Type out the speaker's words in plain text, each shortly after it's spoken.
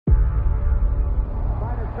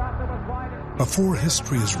Before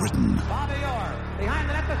history is written,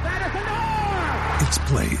 it's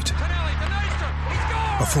played.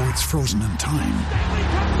 Before it's frozen in time,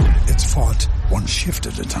 it's fought one shift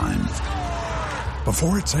at a time.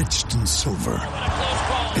 Before it's etched in silver,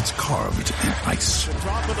 it's carved in ice.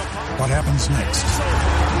 What happens next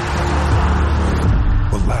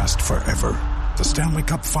will last forever. The Stanley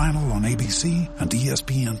Cup Final on ABC and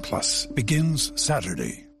ESPN Plus begins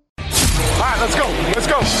Saturday. All right, let's go. Let's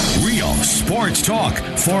go. Real sports talk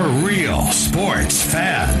for real sports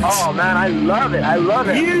fans. Oh, man, I love it. I love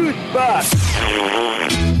it. You suck.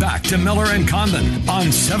 Back to Miller and Condon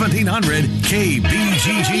on 1700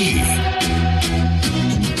 KBGG.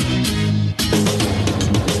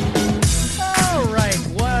 All right,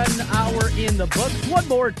 1 hour in the books. One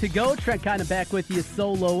more to go. Trent kind of back with you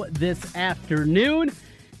solo this afternoon.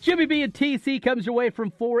 Jimmy B and TC comes your way from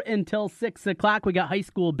 4 until 6 o'clock. We got high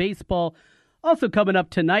school baseball also coming up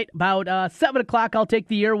tonight. About 7 o'clock, I'll take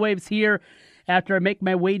the airwaves here after I make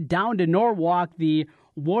my way down to Norwalk. The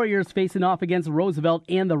Warriors facing off against Roosevelt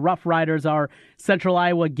and the Rough Riders, our Central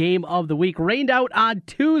Iowa game of the week. Rained out on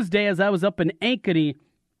Tuesday as I was up in Ankeny.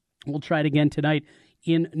 We'll try it again tonight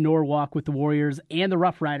in Norwalk with the Warriors and the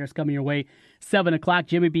Rough Riders coming your way. 7 o'clock,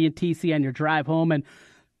 Jimmy B and TC on your drive home. And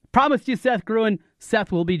promised you Seth Gruen.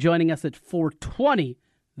 Seth will be joining us at 4:20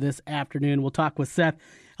 this afternoon. We'll talk with Seth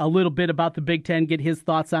a little bit about the Big Ten, get his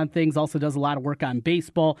thoughts on things. Also does a lot of work on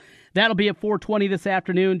baseball. That'll be at 4:20 this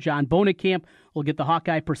afternoon. John Bonenkamp will get the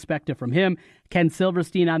Hawkeye perspective from him. Ken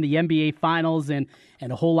Silverstein on the NBA Finals and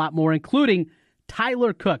a whole lot more, including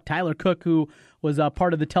Tyler Cook. Tyler Cook, who was a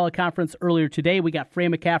part of the teleconference earlier today. We got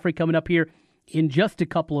Fran McCaffrey coming up here in just a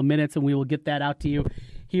couple of minutes, and we will get that out to you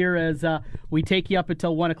here as we take you up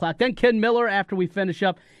until 1 o'clock. Then Ken Miller, after we finish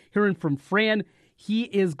up hearing from Fran, he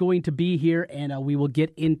is going to be here, and we will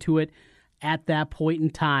get into it at that point in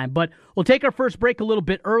time. But we'll take our first break a little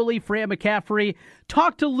bit early. Fran McCaffrey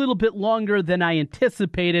talked a little bit longer than I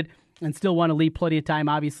anticipated, and still want to leave plenty of time,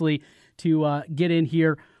 obviously, to get in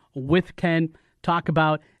here with Ken, talk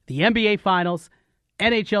about the NBA Finals,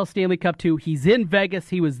 NHL Stanley Cup 2. He's in Vegas.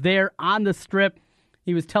 He was there on the Strip.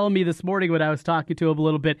 He was telling me this morning when I was talking to him a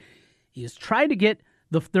little bit, he was trying to get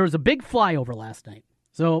there was a big flyover last night.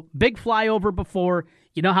 So big flyover before,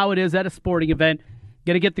 you know how it is at a sporting event,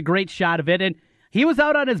 going to get the great shot of it. And he was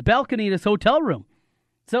out on his balcony in his hotel room.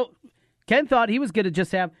 So Ken thought he was going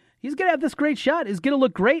to he's going to have this great shot. It's going to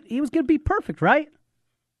look great. He was going to be perfect, right?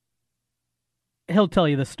 He'll tell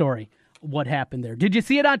you the story, what happened there. Did you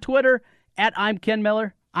see it on Twitter? At I'm Ken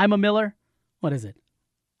Miller. I'm a Miller. What is it?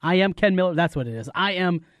 I am Ken Miller. That's what it is. I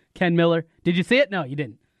am Ken Miller. Did you see it? No, you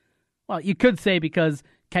didn't. Well, you could say because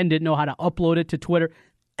Ken didn't know how to upload it to Twitter,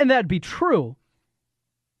 and that'd be true,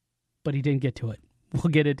 but he didn't get to it. We'll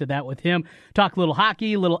get into that with him. Talk a little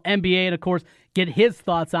hockey, a little NBA, and, of course, get his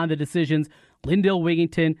thoughts on the decisions. Lindell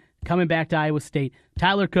Wigington coming back to Iowa State.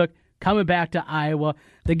 Tyler Cook coming back to Iowa.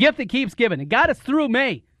 The gift that keeps giving. It got us through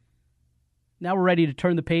May. Now we're ready to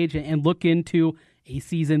turn the page and look into a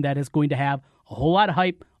season that is going to have a whole lot of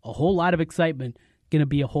hype, a whole lot of excitement, going to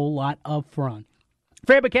be a whole lot of fun.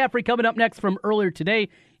 Fran McCaffrey coming up next from earlier today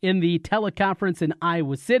in the teleconference in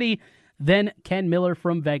Iowa City. Then Ken Miller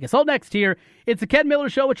from Vegas. All next here, it's the Ken Miller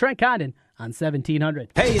Show with Trent Condon on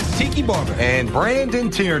 1700. Hey, it's Tiki Barber and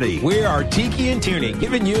Brandon Tierney. We are Tiki and Tierney,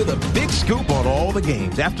 giving you the big scoop on all the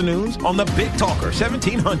games. Afternoons on the Big Talker,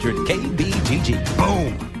 1700 KBGG.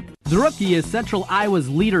 Boom. The Rookie is Central Iowa's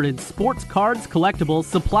leader in sports cards, collectibles,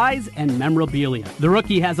 supplies, and memorabilia. The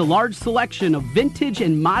Rookie has a large selection of vintage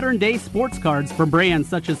and modern-day sports cards from brands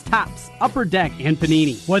such as Topps, Upper Deck, and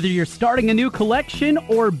Panini. Whether you're starting a new collection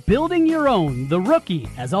or building your own, The Rookie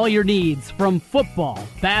has all your needs from football,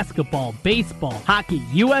 basketball, baseball, hockey,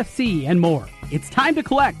 UFC, and more. It's time to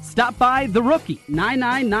collect. Stop by The Rookie,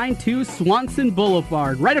 9992 Swanson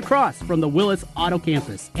Boulevard, right across from the Willis Auto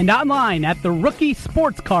Campus, and online at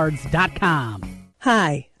therookie-sportscards.com.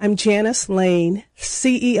 Hi, I'm Janice Lane,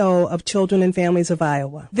 CEO of Children and Families of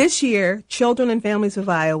Iowa. This year, Children and Families of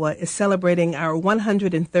Iowa is celebrating our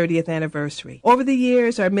 130th anniversary. Over the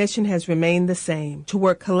years, our mission has remained the same, to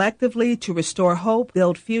work collectively to restore hope,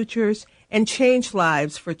 build futures, and change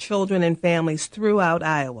lives for children and families throughout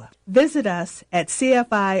Iowa. Visit us at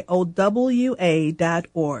cfiowa.org.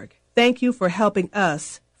 Thank you for helping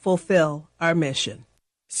us fulfill our mission.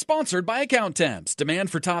 Sponsored by AccountTemps. Demand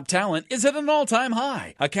for top talent is at an all-time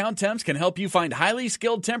high. AccountTemps can help you find highly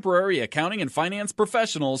skilled temporary accounting and finance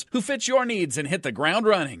professionals who fit your needs and hit the ground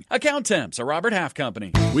running. AccountTemps, a Robert Half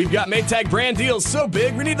company. We've got Maytag brand deals so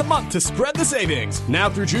big we need a month to spread the savings. Now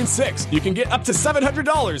through June 6th, you can get up to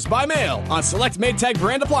 $700 by mail on select Maytag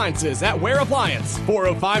brand appliances at Ware Appliance,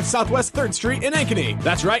 405 Southwest 3rd Street in Ankeny.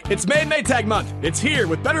 That's right, it's May Maytag month. It's here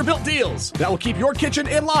with better built deals that will keep your kitchen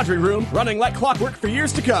and laundry room running like clockwork for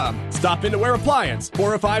years to come. Stop into Ware Appliance,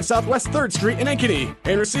 405 Southwest 3rd Street in Ankeny,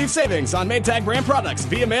 and receive savings on Maytag brand products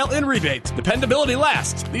via mail-in rebate. Dependability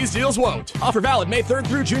lasts. These deals won't. Offer valid May 3rd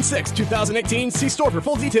through June 6, 2018. See store for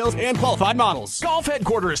full details and qualified models. Golf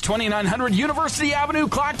Headquarters, 2900 University Avenue,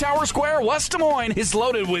 Clock Tower Square, West Des Moines, is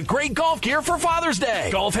loaded with great golf gear for Father's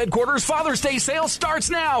Day. Golf Headquarters Father's Day sale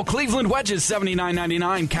starts now. Cleveland wedges,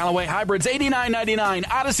 $79.99. Callaway hybrids, $89.99.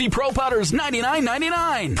 Odyssey Pro putters,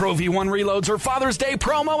 $99.99. Pro V1 reloads are Father's Day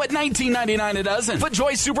promo at $19.99 a dozen.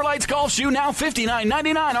 FootJoy Superlights golf shoe now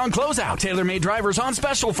 $59.99 on closeout. TaylorMade drivers on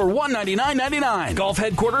special for $199.99. Golf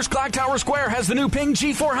Headquarters Clock Tower Square has the new Ping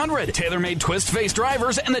G400. TaylorMade twist face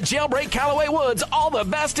drivers and the Jailbreak Callaway Woods, all the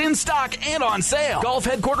best in stock and on sale. Golf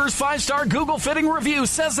Headquarters 5-star Google fitting review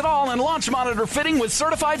says it all, and launch monitor fitting with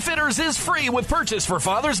certified fitters is free with purchase for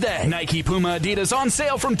Father's Day. Nike, Puma, Adidas on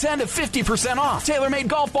sale from 10 to 50% off. TaylorMade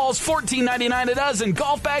golf balls $14.99 a dozen.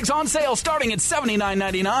 Golf bags on sale starting at $79.99.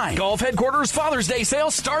 Golf Headquarters Father's Day sale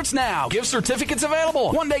starts now. Gift certificates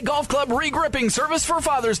available. One-day golf club re-gripping service for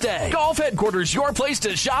Father's Day. Golf Headquarters, your place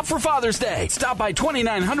to shop for Father's Day. Stop by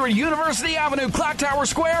 2900 University Avenue, Clock Tower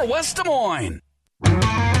Square, West Des Moines. Pour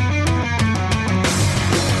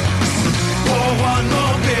one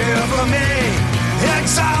more beer for me.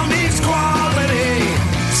 Exile meets quality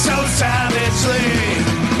so savagely.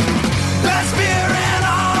 Best beer in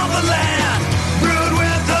all the land, brewed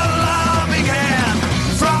with a loving hand.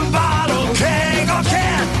 From bottle, keg, or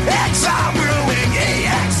can, Exile Brewing,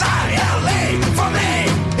 E-X-I-L-E. For me,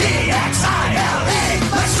 E-X-I-L-E.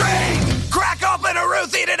 Let's drink, crack open a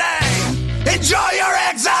Ruthie today. Enjoy your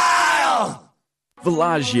exile.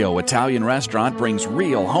 Villaggio Italian Restaurant brings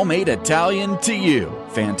real homemade Italian to you.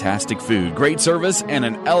 Fantastic food, great service, and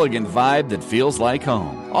an elegant vibe that feels like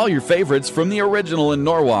home. All your favorites from the original in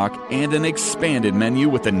Norwalk and an expanded menu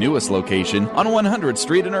with the newest location on 100th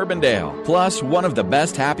Street in Urbandale. Plus, one of the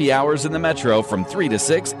best happy hours in the metro from 3 to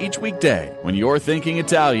 6 each weekday. When you're thinking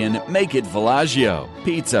Italian, make it Villaggio.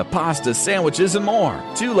 Pizza, pasta, sandwiches, and more.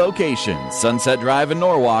 2 locations, Sunset Drive in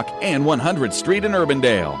Norwalk and 100th Street in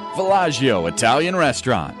Urbandale. Villaggio Italian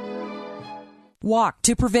Restaurant. Walk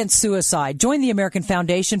to prevent suicide. Join the American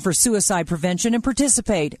Foundation for Suicide Prevention and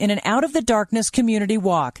participate in an Out of the Darkness community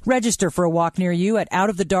walk. Register for a walk near you at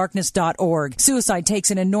outofthedarkness.org. Suicide takes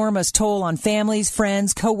an enormous toll on families,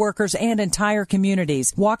 friends, co-workers, and entire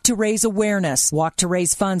communities. Walk to raise awareness. Walk to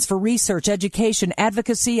raise funds for research, education,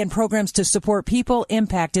 advocacy, and programs to support people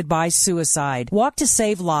impacted by suicide. Walk to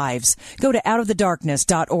save lives. Go to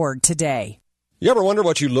outofthedarkness.org today. You ever wonder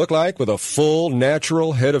what you look like with a full,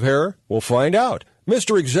 natural head of hair? Well, find out.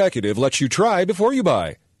 Mr. Executive lets you try before you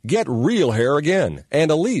buy. Get real hair again and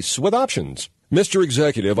a lease with options. Mr.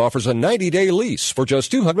 Executive offers a 90-day lease for just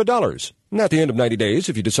 $200. And at the end of 90 days,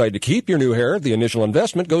 if you decide to keep your new hair, the initial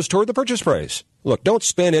investment goes toward the purchase price. Look, don't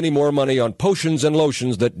spend any more money on potions and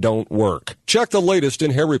lotions that don't work. Check the latest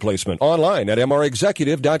in hair replacement online at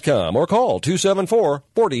mrexecutive.com or call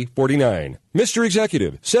 274-4049. Mr.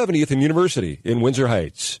 Executive, 70th and University in Windsor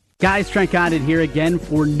Heights. Guys, Trent Condon here again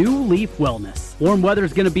for New Leaf Wellness. Warm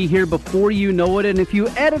weather's going to be here before you know it, and if you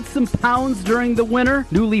added some pounds during the winter,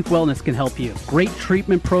 New Leaf Wellness can help you. Great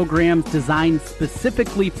treatment programs designed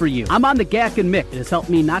specifically for you. I'm on the GAC and Mick. It has helped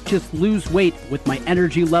me not just lose weight with my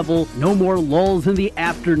energy level, no more lulls in the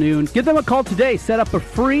afternoon. Give them a call today. Set up a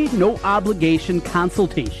free, no-obligation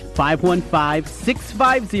consultation.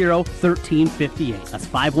 515-650-1358. That's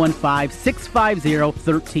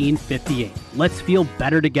 515-650-1358. Let's feel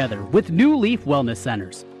better together with New Leaf Wellness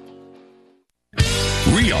Centers.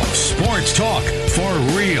 Real sports talk for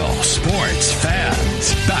real sports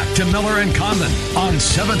fans. Back to Miller and Condon on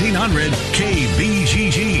 1700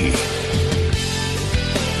 KBGG.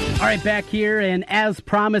 All right, back here, and as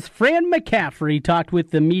promised, Fran McCaffery talked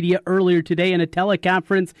with the media earlier today in a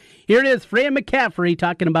teleconference. Here it is, Fran McCaffery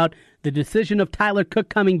talking about the decision of Tyler Cook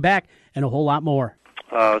coming back and a whole lot more.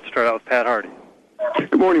 Let's start out with Pat Hardy.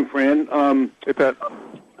 Good morning, Fran. Hey, Pat.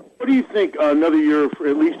 What do you think another year,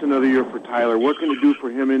 at least another year for Tyler? What can it do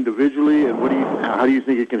for him individually, and how do you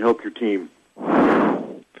think it can help your team?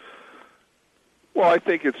 Well, I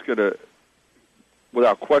think it's going to,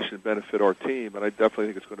 without question, benefit our team, and I definitely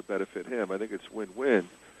think it's going to benefit him. I think it's win-win.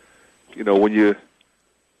 You know, when you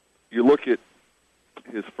you look at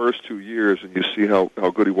his first 2 years and you see how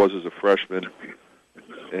good he was as a freshman,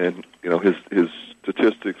 and his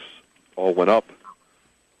statistics all went up.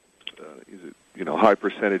 He's a high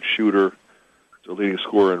percentage shooter, he's a leading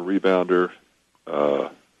scorer and rebounder.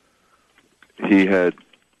 He had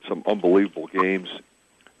some unbelievable games.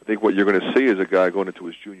 I think what you're going to see is a guy going into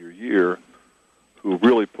his junior year who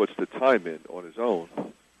really puts the time in on his own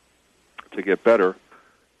to get better,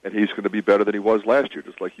 and he's going to be better than he was last year,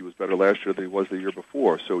 just like he was better last year than he was the year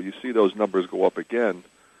before. So you see those numbers go up again.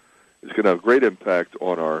 It's going to have a great impact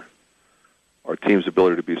on our team's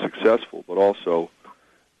ability to be successful, but also,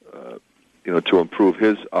 to improve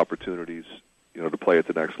his opportunities, to play at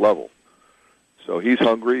the next level. So he's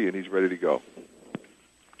hungry and he's ready to go.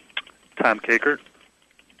 Tom Kakert.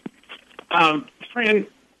 Fran,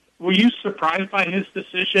 were you surprised by his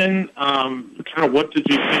decision? Kind of what did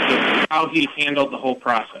you think of how he handled the whole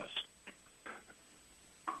process?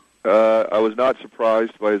 I was not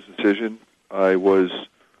surprised by his decision. I was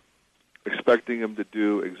expecting him to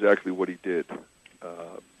do exactly what he did,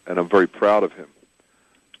 and I'm very proud of him.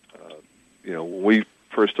 When we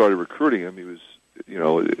first started recruiting him, he was,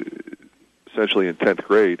 essentially in 10th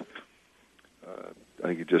grade. I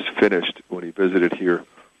think he just finished when he visited here,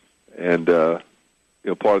 and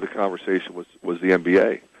part of the conversation was the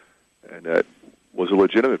NBA, and that was a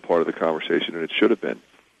legitimate part of the conversation, and it should have been.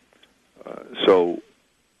 So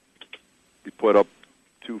he put up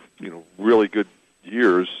 2, really good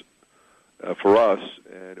years for us,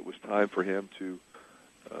 and it was time for him to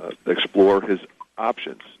explore his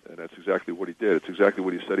options, and that's exactly what he did. It's exactly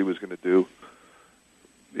what he said he was going to do,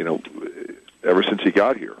 ever since he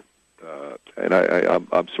got here. And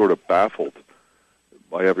I'm sort of baffled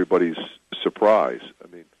by everybody's surprise. I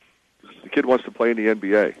mean, the kid wants to play in the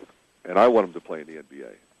NBA, and I want him to play in the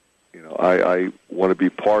NBA. I want to be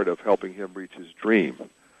part of helping him reach his dream.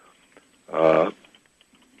 But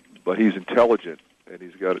he's intelligent, and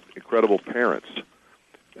he's got incredible parents.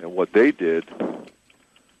 And what they did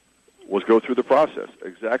was go through the process,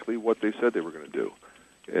 exactly what they said they were going to do.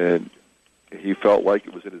 And he felt like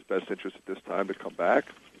it was in his best interest at this time to come back,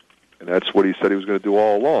 and that's what he said he was going to do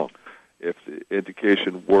all along. If the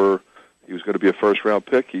indication were he was going to be a first-round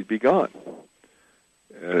pick, he'd be gone.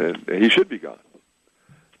 And he should be gone.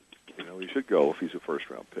 He should go if he's a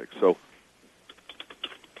first-round pick. So,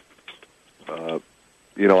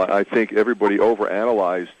 I think everybody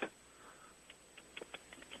overanalyzed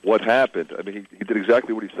what happened. I mean, he did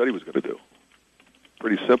exactly what he said he was going to do.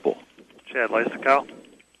 Pretty simple. Chad Leistikow?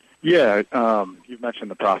 Yeah, you've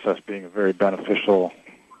mentioned the process being a very beneficial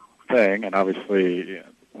thing, and obviously,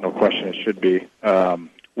 no question it should be.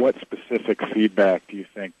 What specific feedback do you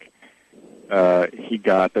think he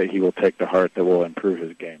got that he will take to heart that will improve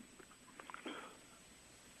his game?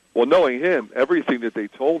 Well, knowing him, everything that they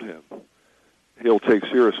told him, he'll take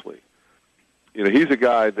seriously. He's a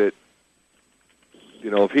guy that,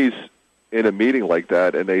 if he's in a meeting like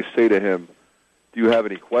that and they say to him, do you have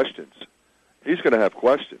any questions? He's going to have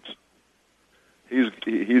questions. He's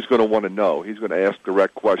going to want to know. He's going to ask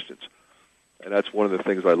direct questions. And that's one of the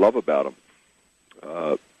things I love about him.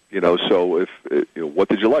 So if, what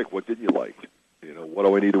did you like? What didn't you like? What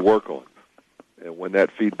do I need to work on? And when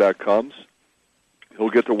that feedback comes, he'll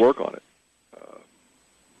get to work on it.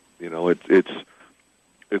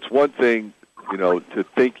 It's one thing, to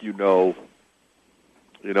think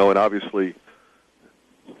and obviously,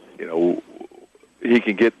 he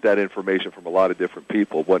can get that information from a lot of different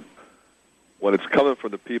people. When it's coming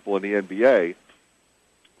from the people in the NBA,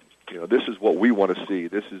 this is what we want to see.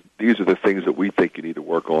 These are the things that we think you need to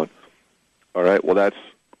work on. All right. Well, that's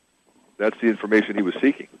the information he was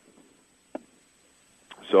seeking.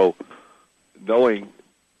 So, knowing,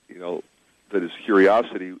 that his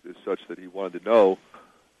curiosity is such that he wanted to know,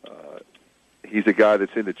 he's a guy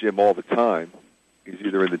that's in the gym all the time. He's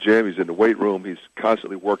either in the gym, he's in the weight room, he's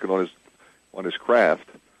constantly working on his craft.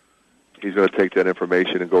 He's going to take that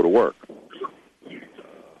information and go to work.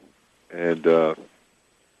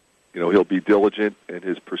 He'll be diligent in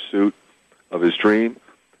his pursuit of his dream,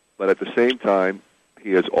 but at the same time,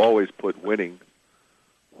 he has always put winning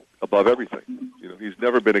above everything. He's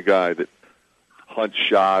never been a guy that hunts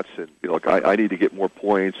shots and, I need to get more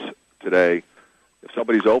points today. If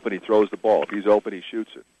somebody's open, he throws the ball. If he's open, he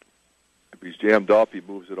shoots it. If he's jammed up, he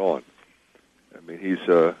moves it on. I mean, he's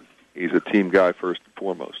a team guy first and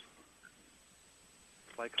foremost.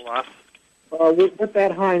 Mike Koloff? With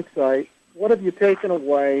that hindsight, what have you taken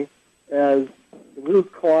away as the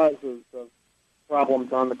root causes of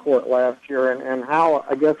problems on the court last year, and how,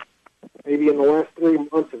 I guess, maybe in the last 3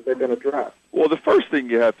 months have they been addressed? Well, the first thing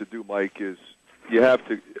you have to do, Mike, is you have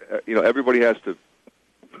to, everybody has to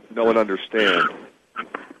know and understand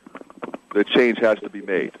that change has to be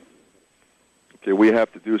made. Okay, we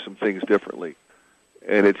have to do some things differently,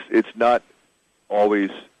 and it's not always,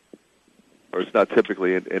 or it's not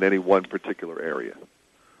typically in any one particular area.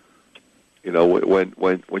 You know,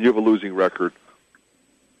 when you have a losing record,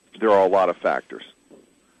 there are a lot of factors.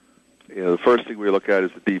 You know, the first thing we look at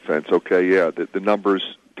is the defense. Okay, yeah, the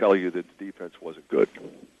numbers tell you that the defense wasn't good.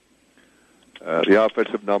 The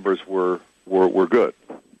offensive numbers were good.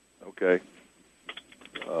 Okay.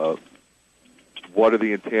 What are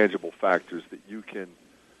the intangible factors that you can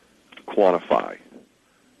quantify?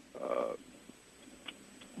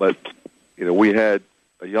 But you know, we had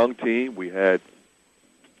a young team. We had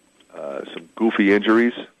some goofy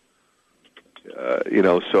injuries. You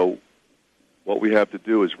know, so what we have to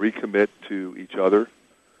do is recommit to each other.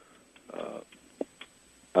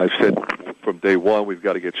 I've said from day one we've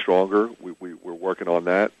got to get stronger. We're working on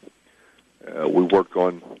that. We work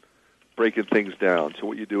on breaking things down. So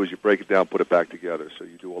what you do is you break it down, put it back together. So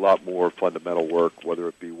you do a lot more fundamental work, whether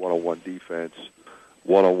it be one-on-one defense,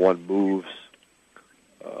 one-on-one moves,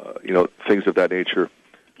 you know, things of that nature.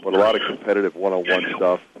 But a lot of competitive one-on-one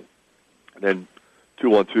stuff. And then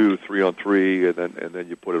 2-on-2, 3-on-3, and then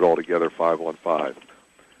you put it all together 5-on-5.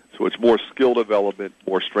 So it's more skill development,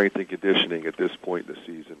 more strength and conditioning at this point in the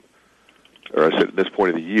season, or I said at this point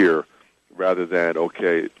of the year, rather than,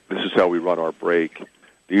 okay, this is how we run our break.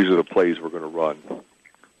 These are the plays we're going to run.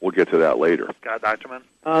 We'll get to that later. Scott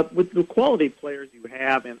Dochterman? With the quality players you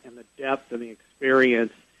have and the depth and the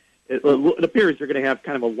experience, it appears you're going to have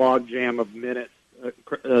kind of a log jam of minutes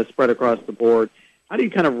spread across the board. How do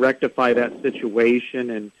you kind of rectify that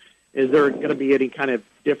situation, and is there going to be any kind of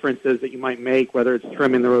differences that you might make, whether it's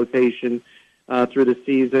trimming the rotation through the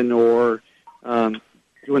season or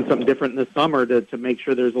doing something different in the summer to make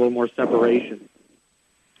sure there's a little more separation?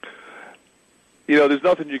 You know, there's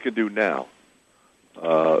nothing you can do now.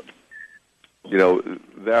 You know,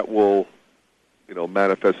 that will, you know,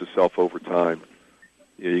 manifest itself over time.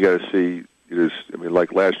 You know, you got to see, I mean,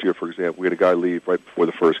 like last year, for example, we had a guy leave right before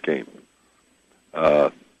the first game.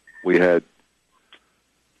 We had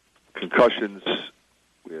concussions,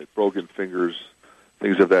 we had broken fingers,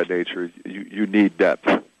 things of that nature. You need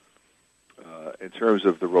depth. In terms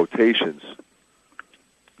of the rotations,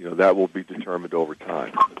 you know, that will be determined over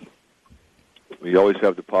time. We always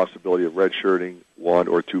have the possibility of redshirting one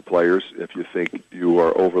or two players if you think you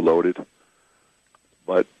are overloaded.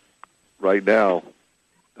 But right now,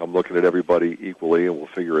 I'm looking at everybody equally, and we'll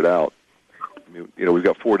figure it out. I mean, you know, we've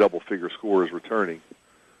got 4 double-figure scorers returning.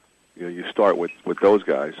 You know, you start with those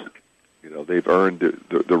guys. You know, they've earned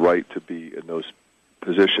the right to be in those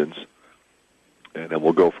positions, and then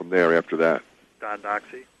we'll go from there after that. Don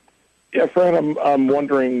Doxey? Yeah, Fred, I'm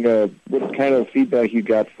wondering what kind of feedback you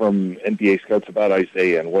got from NBA scouts about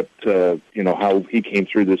Isaiah and what, you know, how he came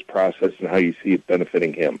through this process and how you see it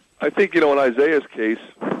benefiting him. I think, you know, in Isaiah's case,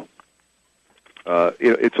 you know,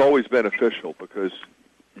 it's always beneficial because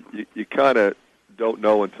you kind of don't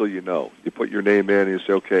know until you know. You put your name in and you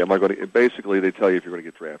say, okay, am I going to, and basically they tell you if you're going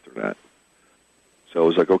to get drafted or not. So it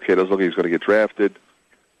was like, okay, doesn't look like he's going to get drafted,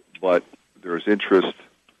 but there's interest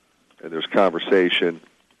and there's conversation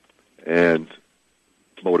and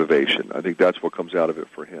motivation. I think that's what comes out of it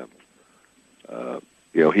for him.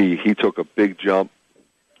 You know, he took a big jump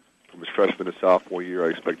from his freshman to sophomore year. I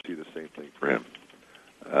expect to see the same thing for him.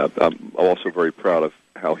 I'm also very proud of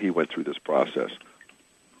how he went through this process.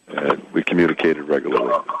 And we communicated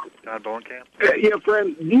regularly. John Bowenkamp? Yeah,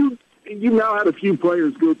 Fred, you now had a few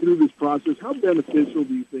players go through this process. How beneficial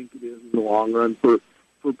do you think it is in the long run for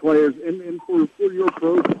players and for your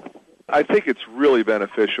program? I think it's really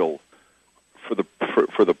beneficial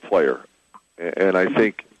for the player, and I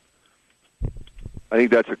think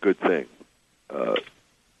that's a good thing. As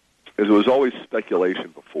it was always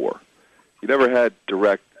speculation before. You never had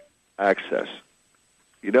direct access.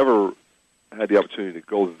 You never had the opportunity to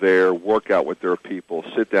go there, work out with their people,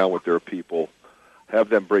 sit down with their people, have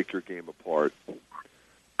them break your game apart,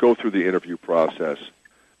 go through the interview process.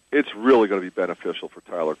 It's really going to be beneficial for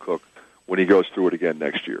Tyler Cook when he goes through it again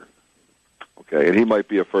next year. Okay, and he might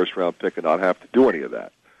be a first-round pick and not have to do any of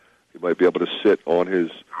that. He might be able to sit on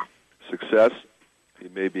his success. He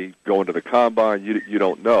may be going to the combine. You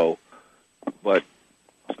don't know, but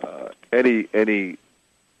any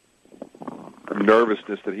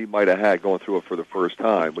nervousness that he might have had going through it for the first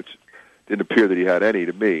time, which didn't appear that he had any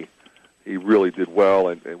to me. He really did well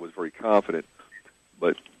and was very confident,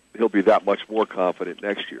 but he'll be that much more confident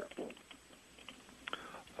next year.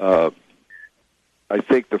 I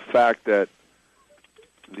think the fact that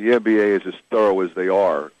the NBA is as thorough as they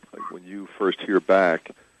are, like when you first hear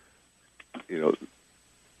back, you know,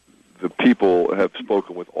 the people have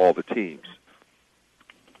spoken with all the teams.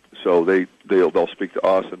 So they'll speak to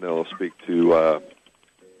us, and they'll speak to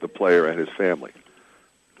the player and his family.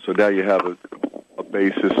 So now you have a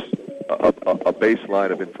baseline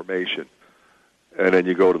of information, and then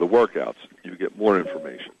you go to the workouts, you get more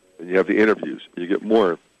information. Then you have the interviews, you get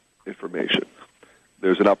more information.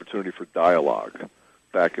 There's an opportunity for dialogue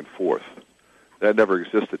back and forth. That never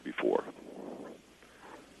existed before.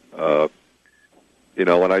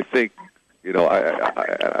 And I think,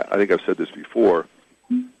 I think I've said this before.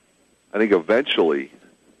 I think eventually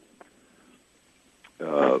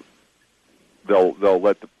they'll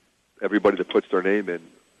let everybody that puts their name in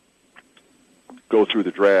go through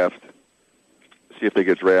the draft, see if they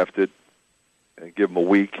get drafted, and give them a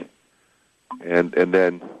week, and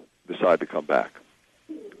then decide to come back.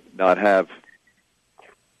 Not have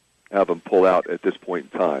them pull out at this point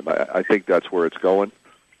in time. I think that's where it's going.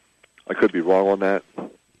 I could be wrong on that.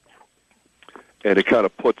 And it kind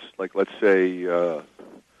of puts, let's say you're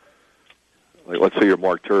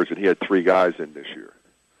Mark Turgeon. He had 3 guys in this year.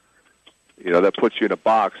 That puts you in a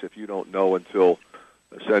box if you don't know until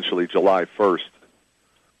essentially July 1st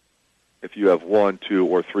if you have 1, 2,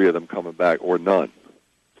 or 3 of them coming back or none.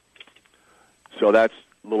 So that's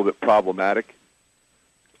a little bit problematic.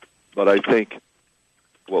 But I think,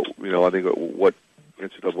 what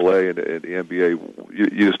NCAA and the NBA,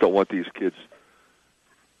 you just don't want these kids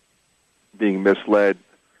being misled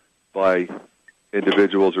by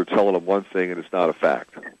individuals who are telling them one thing and it's not a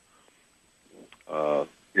fact.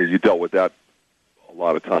 You dealt with that a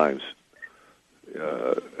lot of times.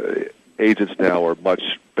 Agents now are much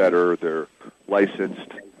better. They're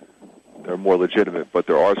licensed. They're more legitimate. But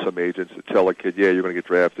there are some agents that tell a kid, yeah, you're going to get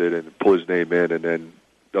drafted, and pull his name in, and then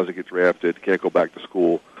doesn't get drafted, can't go back to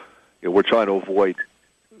school. We're trying to avoid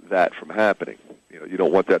that from happening. You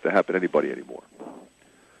don't want that to happen to anybody anymore.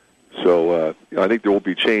 So I think there will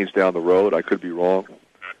be change down the road. I could be wrong.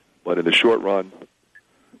 But in the short run,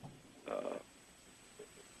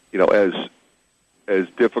 as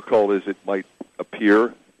difficult as it might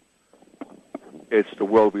appear, it's the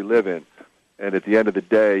world we live in. And at the end of the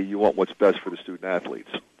day, you want what's best for the student athletes.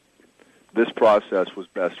 This process was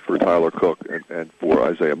best for Tyler Cook and for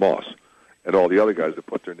Isaiah Moss and all the other guys that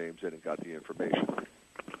put their names in and got the information.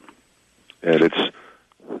 And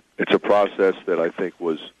it's a process that I think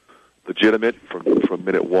was legitimate from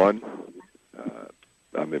minute one.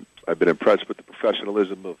 I've been impressed with the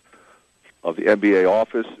professionalism of the NBA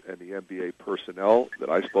office and the NBA personnel that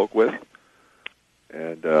I spoke with.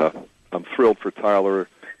 And I'm thrilled for Tyler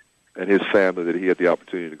and his family that he had the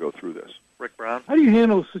opportunity to go through this. Rick Brown? How do you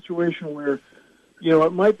handle a situation where,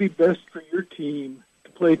 it might be best for your team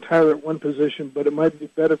to play Tyler at one position, but it might be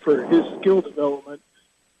better for his skill development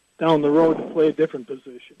down the road to play a different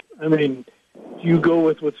position? I mean, do you go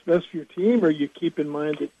with what's best for your team, or you keep in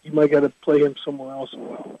mind that you might got to play him somewhere else as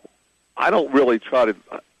well? I don't really try to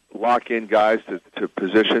lock in guys to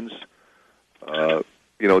positions.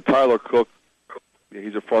 Tyler Cook,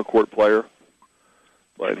 he's a front court player,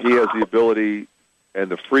 but he has the ability and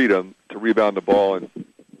the freedom to rebound the ball and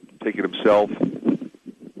take it himself.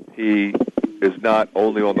 He is not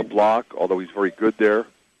only on the block, although he's very good there.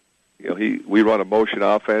 We run a motion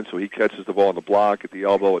offense, so he catches the ball on the block, at the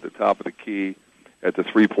elbow, at the top of the key, at the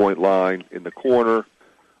three-point line, in the corner,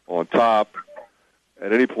 on top.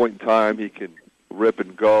 At any point in time, he can rip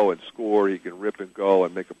and go and score. He can rip and go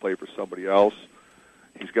and make a play for somebody else.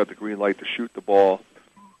 He's got the green light to shoot the ball.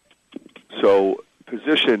 So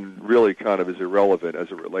position really kind of is irrelevant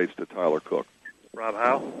as it relates to Tyler Cook. Rob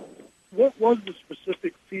Howe? What was the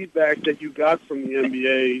specific feedback that you got from the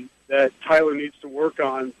NBA that Tyler needs to work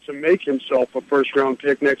on to make himself a first-round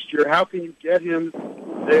pick next year? How can you get him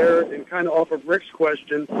there? And kind of off of Rick's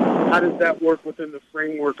question, how does that work within the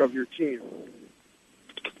framework of your team?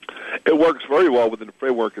 It works very well within the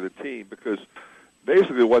framework of the team because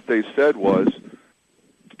basically what they said was,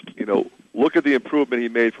 look at the improvement he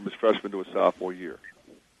made from his freshman to his sophomore year.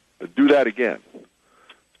 Do that again.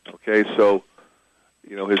 Okay, so,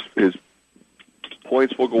 his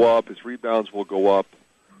points will go up, his rebounds will go up,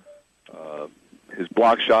 his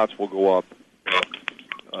block shots will go up.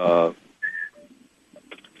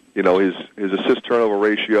 His assist turnover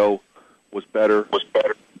ratio was better.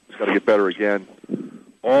 He's got to get better again.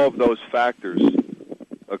 All of those factors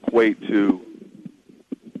equate to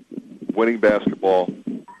winning basketball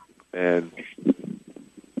and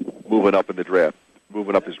moving up in the draft,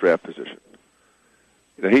 moving up his draft position.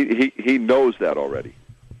 He knows that already.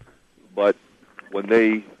 But when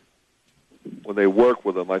they work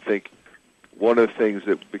with him, I think one of the things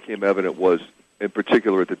that became evident was, in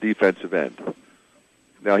particular, at the defensive end.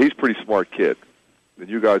 Now, he's a pretty smart kid. and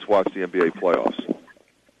you guys watch the NBA playoffs,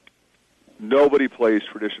 nobody plays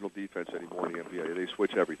traditional defense anymore in the NBA. They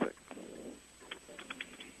switch everything.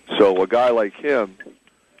 So a guy like him,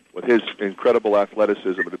 with his incredible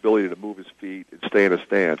athleticism and ability to move his feet and stay in a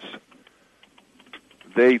stance,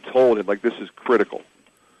 they told him, like, this is critical.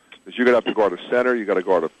 Because you're going to have to guard a center, you got to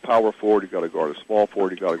guard a power forward, you got to guard a small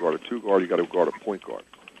forward, you got to guard a two guard, you got to guard a point guard.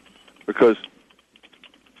 Because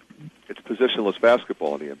it's positionless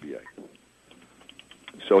basketball in the NBA.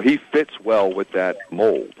 So he fits well with that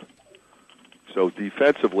mold. So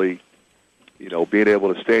defensively, you know, being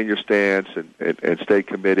able to stay in your stance and stay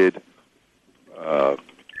committed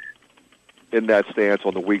in that stance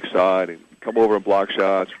on the weak side and come over and block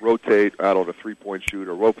shots, rotate out on a three-point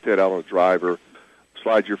shooter, rotate out on a driver,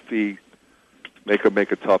 slide your feet, make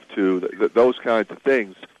a tough two. Those kinds of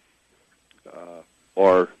things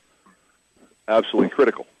are absolutely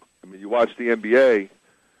critical. I mean, you watch the NBA,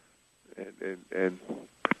 and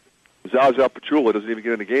Zaza Pachulia doesn't even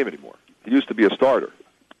get in the game anymore. He used to be a starter.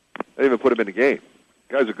 They didn't even put him in the game.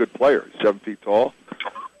 The guy's a good player. He's 7 feet tall.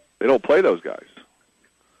 They don't play those guys.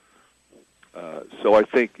 So I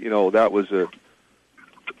think, you know, that was an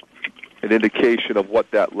indication of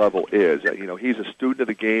what that level is. You know, he's a student of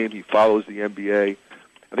the game. He follows the NBA.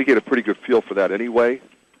 I think he had a pretty good feel for that anyway.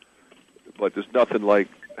 But there's nothing like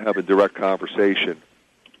having direct conversation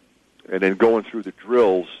and then going through the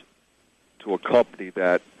drills to accompany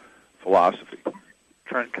that philosophy.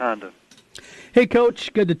 Trent Condon. Hey,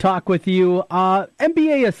 Coach, good to talk with you.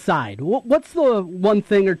 NBA aside, what's the one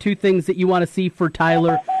thing or two things that you want to see for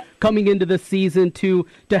Tyler coming into the season to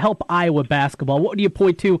help Iowa basketball? What do you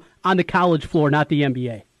point to on the college floor, not the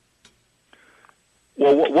NBA?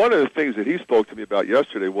 Well, one of the things that he spoke to me about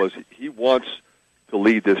yesterday was he wants to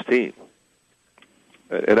lead this team.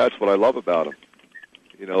 And that's what I love about him.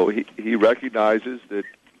 You know, he recognizes that,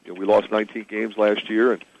 you know, we lost 19 games last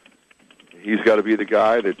year, and he's got to be the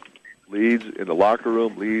guy that leads in the locker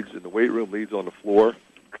room, leads in the weight room, leads on the floor.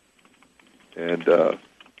 And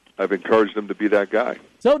I've encouraged him to be that guy.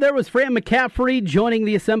 So there was Fran McCaffery joining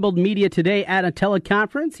the assembled media today at a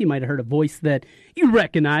teleconference. You might have heard a voice that you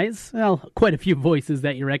recognize. Well, quite a few voices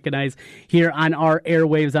that you recognize here on our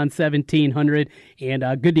airwaves on 1700.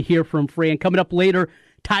 And good to hear from Fran. Coming up later,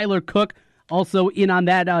 Tyler Cook, also in on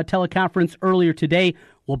that teleconference earlier today.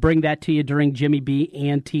 We'll bring that to you during Jimmy B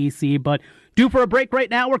and TC. But due for a break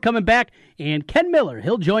right now. We're coming back. And Ken Miller,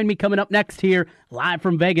 he'll join me coming up next here live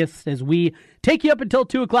from Vegas as we take you up until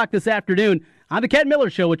 2 o'clock this afternoon on the Ken Miller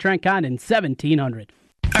Show with Trent Condon, 1700.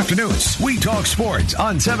 Afternoons, we talk sports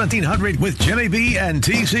on 1700 with Jimmy B and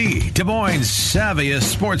TC, Des Moines' savviest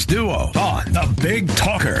sports duo on the Big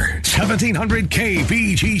Talker, 1700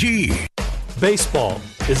 KBGG. Baseball.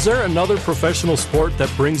 Is there another professional sport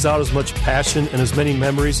that brings out as much passion and as many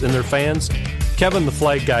memories in their fans? Kevin the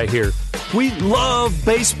Flag Guy here. We love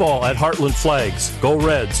baseball at Heartland Flags. Go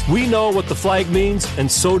Reds. We know what the flag means, and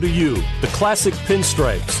so do you. The classic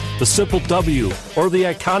pinstripes, the simple W, or the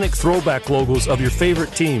iconic throwback logos of your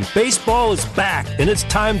favorite team. Baseball is back, and it's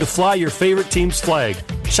time to fly your favorite team's flag.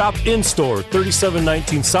 Shop in-store,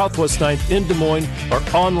 3719 Southwest 9th in Des Moines, or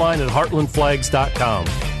online at heartlandflags.com.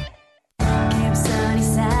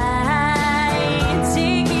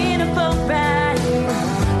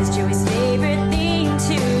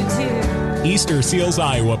 Easter Seals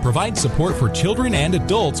Iowa provides support for children and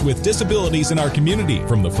adults with disabilities in our community.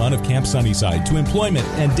 From the fun of Camp Sunnyside to employment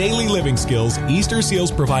and daily living skills, Easter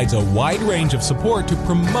Seals provides a wide range of support to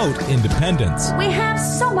promote independence. We have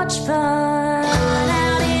so much fun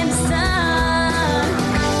out in the sun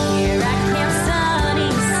here at Camp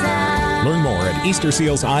Sunnyside. Learn more at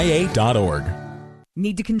EasterSealsIA.org.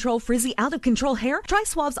 Need to control frizzy, out-of-control hair? Try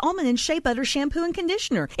Suave's Almond and Shea Butter Shampoo and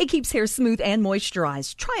Conditioner. It keeps hair smooth and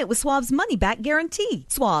moisturized. Try it with Suave's money-back guarantee.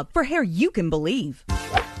 Suave, for hair you can believe.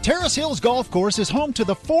 Terrace Hills Golf Course is home to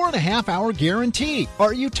the 4.5-hour guarantee.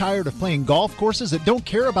 Are you tired of playing golf courses that don't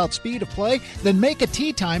care about speed of play? Then make a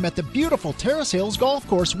tee time at the beautiful Terrace Hills Golf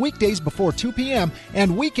Course weekdays before 2 p.m.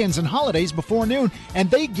 and weekends and holidays before noon, and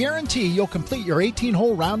they guarantee you'll complete your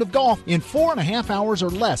 18-hole round of golf in 4.5 hours or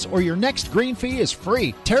less, or your next green fee is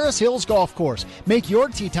free. Terrace Hills Golf Course. Make your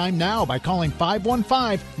tee time now by calling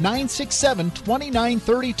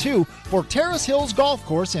 515-967-2932 for Terrace Hills Golf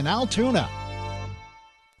Course in Altoona.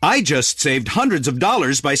 I just saved hundreds of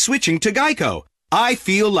dollars by switching to Geico. I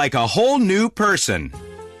feel like a whole new person.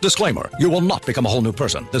 Disclaimer, you will not become a whole new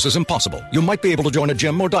person. This is impossible. You might be able to join a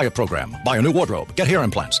gym or diet program, buy a new wardrobe, get hair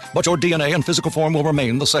implants, but your DNA and physical form will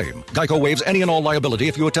remain the same. Geico waives any and all liability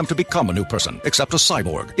if you attempt to become a new person, except a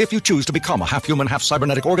cyborg. If you choose to become a half-human,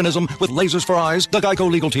 half-cybernetic organism with lasers for eyes, the Geico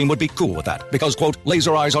legal team would be cool with that, because, quote,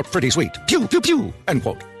 laser eyes are pretty sweet. Pew, pew, pew, end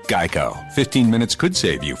quote. Geico. 15 minutes could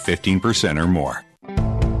save you 15% or more.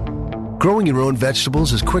 Growing your own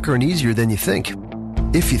vegetables is quicker and easier than you think.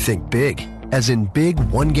 If you think big, as in big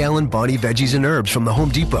 1-gallon Bonnie veggies and herbs from the Home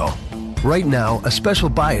Depot. Right now, a special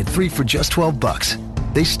buy at 3 for just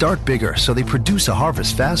 $12. They start bigger, so they produce a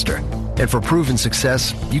harvest faster. And for proven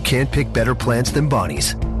success, you can't pick better plants than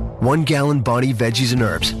Bonnie's. 1-gallon Bonnie veggies and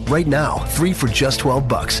herbs. Right now, 3 for just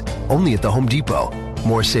 $12. Only at the Home Depot.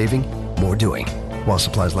 More saving, more doing. While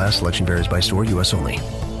supplies last, selection varies by store, U.S. only.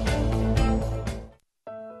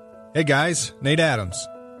 Hey guys, Nate Adams.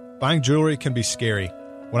 Buying jewelry can be scary.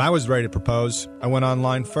 When I was ready to propose, I went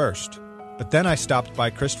online first. But then I stopped by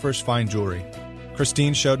Christopher's Fine Jewelry.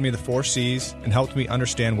 Christine showed me the 4 C's and helped me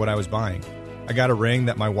understand what I was buying. I got a ring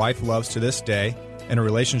that my wife loves to this day and a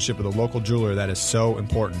relationship with a local jeweler that is so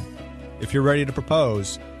important. If you're ready to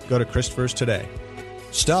propose, go to Christopher's today.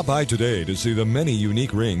 Stop by today to see the many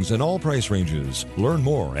unique rings in all price ranges. Learn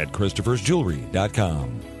more at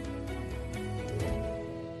Christopher'sJewelry.com.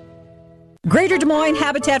 Greater Des Moines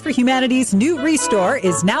Habitat for Humanity's new Restore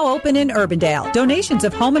is now open in Urbandale. Donations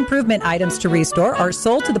of home improvement items to Restore are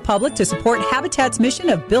sold to the public to support Habitat's mission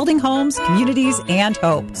of building homes, communities, and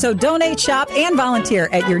hope. So donate, shop, and volunteer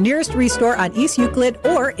at your nearest Restore on East Euclid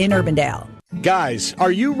or in Urbandale. Guys,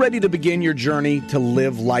 are you ready to begin your journey to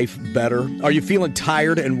live life better? Are you feeling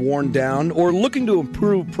tired and worn down, or looking to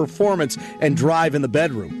improve performance and drive in the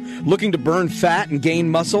bedroom? Looking to burn fat and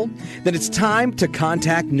gain muscle? Then it's time to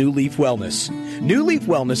contact New Leaf Wellness. New Leaf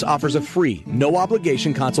Wellness offers a free,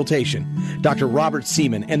 no-obligation consultation. Dr. Robert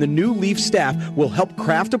Seaman and the New Leaf staff will help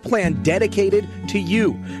craft a plan dedicated to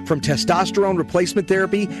you. From testosterone replacement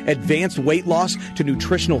therapy, advanced weight loss, to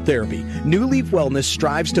nutritional therapy, New Leaf Wellness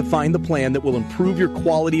strives to find the plan that will improve your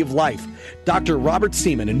quality of life. Dr. Robert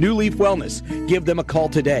Seaman and New Leaf Wellness. Give them a call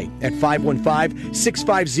today at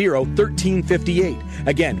 515-650-1358.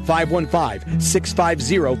 Again,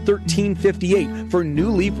 515-650-1358 for New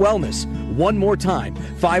Leaf Wellness. One more time,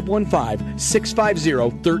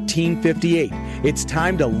 515-650-1358. It's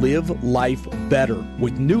time to live life better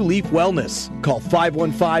with New Leaf Wellness. Call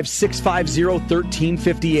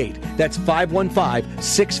 515-650-1358. That's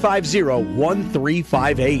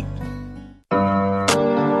 515-650-1358.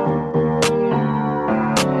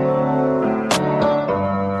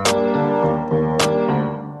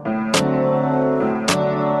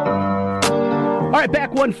 All right,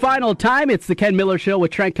 back one final time. It's the Ken Miller Show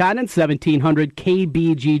with Trent Condon, 1700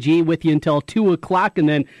 KBGG, with you until 2 o'clock, and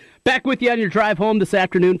then back with you on your drive home this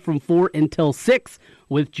afternoon from 4 until 6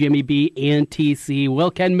 with Jimmy B and TC.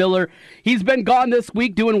 Well, Ken Miller, he's been gone this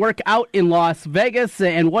week doing work out in Las Vegas,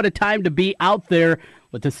 and what a time to be out there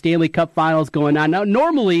with the Stanley Cup Finals going on. Now,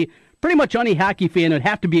 normally, pretty much any hockey fan would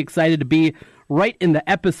have to be excited to be right in the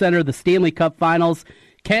epicenter of the Stanley Cup Finals.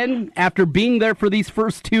 Ken, after being there for these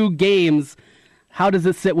first 2 games, how does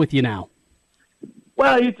it sit with you now?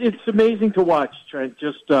 Well, it's amazing to watch, Trent.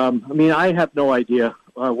 Just, I have no idea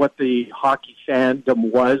what the hockey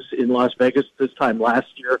fandom was in Las Vegas this time last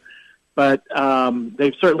year, but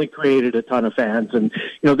they've certainly created a ton of fans. And,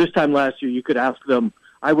 this time last year, you could ask them,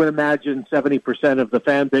 I would imagine 70% of the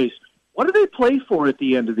fan base, what do they play for at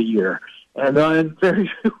the end of the year? And then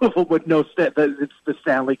very few of them would know that it's the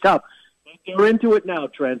Stanley Cup. They're into it now,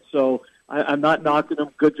 Trent, so I'm not knocking them.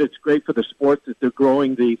 Good, it's great for the sport that they're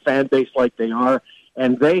growing the fan base like they are,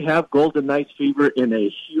 and they have Golden Knights fever in a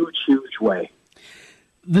huge, huge way.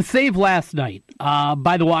 The save last night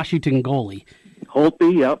by the Washington goalie.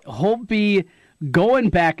 Holtby, yep. Holtby going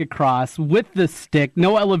back across with the stick,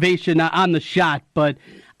 no elevation on the shot, but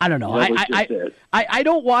I don't know. I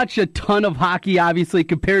don't watch a ton of hockey, obviously,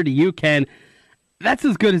 compared to you, Ken. That's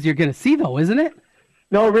as good as you're going to see, though, isn't it?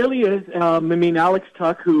 No, it really is. Alex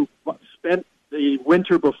Tuch, who spent the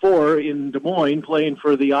winter before in Des Moines playing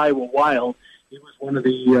for the Iowa Wild, he was one of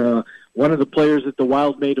the players that the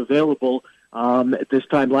Wild made available at this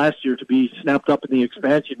time last year to be snapped up in the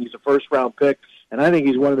expansion. He's a first-round pick, and I think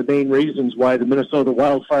he's one of the main reasons why the Minnesota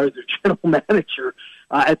Wild fired their general manager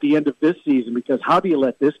at the end of this season, because how do you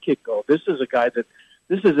let this kid go? This is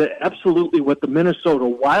absolutely what the Minnesota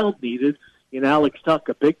Wild needed in Alex Tuch,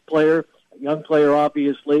 a big player, a young player,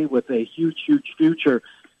 obviously, with a huge, huge future.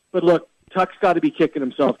 But look, Tuch's got to be kicking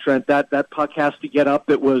himself, Trent. That puck has to get up.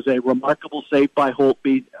 It was a remarkable save by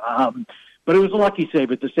Holtby, but it was a lucky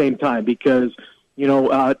save at the same time, because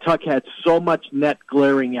Tuck had so much net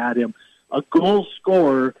glaring at him. A goal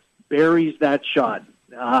scorer buries that shot.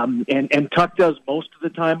 And Tuck does most of the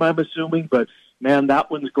time, I'm assuming, but, man,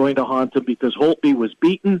 that one's going to haunt him because Holtby was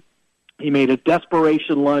beaten. He made a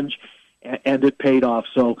desperation lunge, and it paid off.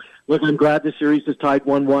 So, look, I'm glad the series is tied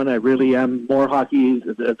 1-1. I really am. More hockey,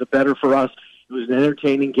 the better for us. It was an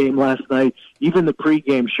entertaining game last night. Even the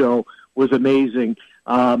pregame show was amazing.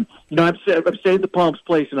 I'm staying at the Palms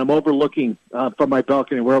Place, and I'm overlooking from my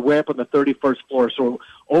balcony. We're way up on the 31st floor, so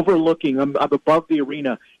overlooking. I'm above the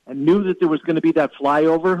arena, and knew that there was going to be that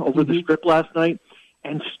flyover over the strip last night,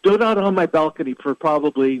 and stood out on my balcony for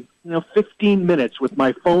probably 15 minutes with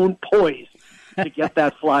my phone poised to get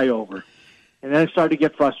that flyover. And then I started to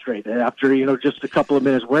get frustrated after just a couple of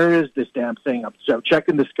minutes. Where is this damn thing? I'm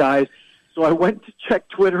checking the skies. So I went to check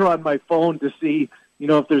Twitter on my phone to see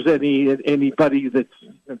if there's anybody that's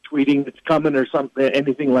tweeting that's coming or something,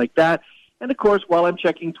 anything like that. And, of course, while I'm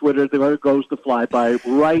checking Twitter, there goes the flyby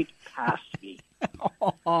right past me.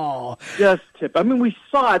 Oh. Just tip. I mean, we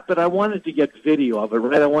saw it, but I wanted to get video of it,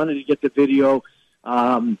 right? I wanted to get the video,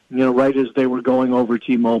 right as they were going over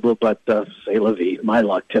T-Mobile, but c'est la vie. My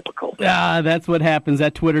luck, typical. That's what happens.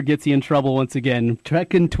 That Twitter gets you in trouble once again.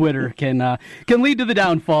 Checking Twitter can lead to the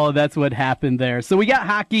downfall. That's what happened there. So we got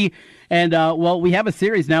hockey, and, we have a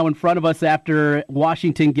series now in front of us after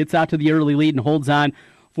Washington gets out to the early lead and holds on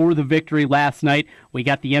for the victory last night. We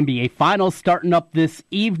got the NBA Finals starting up this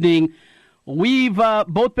evening. We've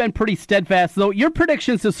both been pretty steadfast, though your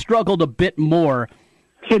predictions have struggled a bit more.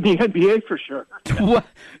 In the NBA, for sure.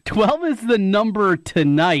 12 is the number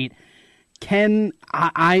tonight.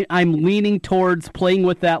 I'm leaning towards playing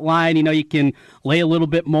with that line. You can lay a little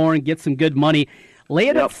bit more and get some good money. Lay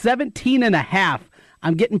it at 17.5.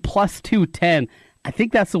 I'm getting plus 210. I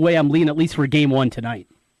think that's the way I'm leaning, at least for game one tonight.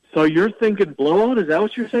 So you're thinking blowout? Is that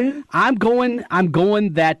what you're saying? I'm going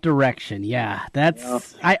that direction. Yeah,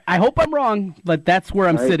 that's. Yeah. I hope I'm wrong, but that's where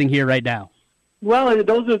I'm sitting here right now. Well,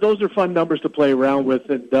 those are fun numbers to play around with,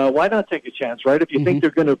 and why not take a chance, right? If you think they're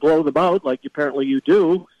going to blow them out, like apparently you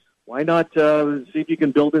do, why not see if you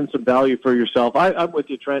can build in some value for yourself? I'm with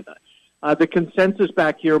you, Trent. The consensus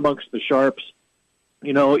back here amongst the Sharps,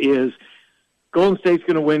 is Golden State's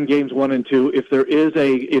going to win games 1 and 2. If there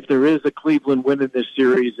is a Cleveland win in this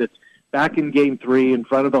series, it's back in Game 3 in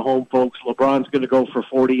front of the home folks. LeBron's going to go for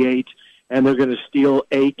 48, and they're going to steal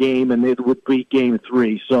a game, and it would be Game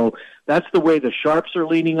 3. So that's the way the Sharps are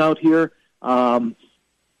leaning out here. Look,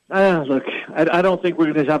 I don't think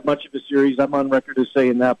we're going to have much of a series. I'm on record as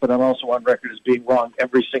saying that, but I'm also on record as being wrong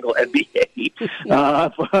every single NBA.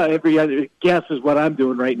 Every other guess is what I'm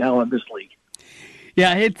doing right now on this league.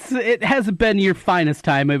 Yeah, it hasn't been your finest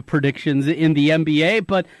time of predictions in the NBA,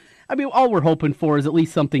 but I mean, all we're hoping for is at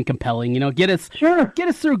least something compelling. Get us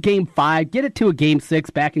through Game 5, get it to a Game 6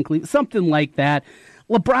 back in Cleveland, something like that.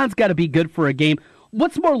 LeBron's got to be good for a game.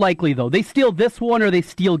 What's more likely, though? They steal this one or they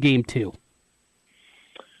steal Game 2?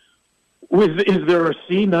 Is there a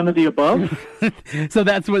C, none of the above? So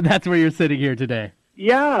that's where you're sitting here today.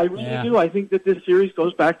 Yeah, I really do. I think that this series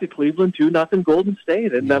goes back to Cleveland 2-0 Golden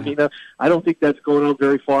State, and I mean, I don't think that's going out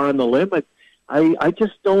very far on the limb. I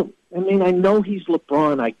just don't. I mean, I know he's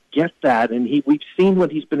LeBron. I get that, and we've seen what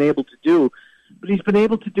he's been able to do, but he's been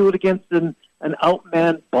able to do it against an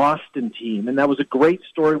outmanned Boston team, and that was a great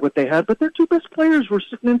story what they had. But their two best players were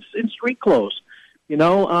sitting in street clothes.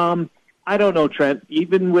 I don't know, Trent.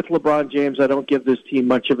 Even with LeBron James, I don't give this team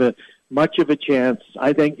much of a chance.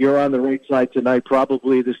 I think you're on the right side tonight.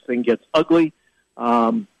 Probably this thing gets ugly.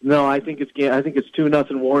 No, I think it's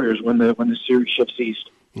 2-0 Warriors when the series shifts east.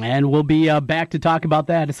 And we'll be back to talk about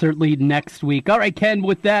that certainly next week. All right, Ken,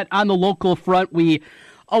 with that on the local front, we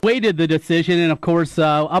awaited the decision, and of course,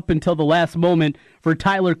 up until the last moment for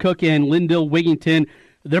Tyler Cook and Lindell Wigington,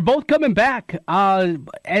 they're both coming back.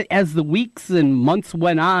 As the weeks and months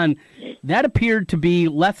went on, that appeared to be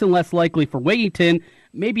less and less likely for Wigington,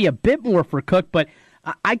 maybe a bit more for Cook, but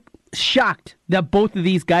I'm shocked that both of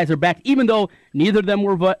these guys are back, even though neither of them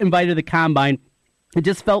were invited to the Combine. It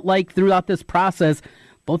just felt like throughout this process,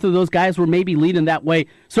 both of those guys were maybe leading that way.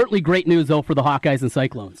 Certainly great news, though, for the Hawkeyes and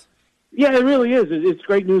Cyclones. Yeah, it really is. It's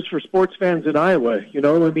great news for sports fans in Iowa.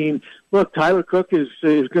 I mean, look, Tyler Cook is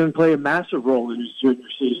going to play a massive role in his junior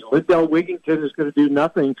season. Lindell Wigington is going to do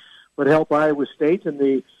nothing but help Iowa State and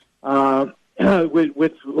the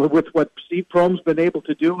with what Steve Prohm's been able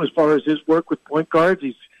to do as far as his work with point guards.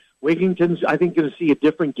 Wigington's, I think, going to see a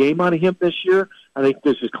different game out of him this year. I think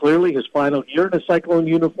this is clearly his final year in a Cyclone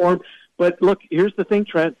uniform. But look, here's the thing,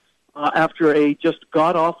 Trent. After a just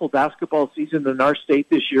god-awful basketball season in our state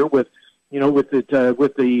this year, with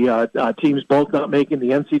the teams both not making the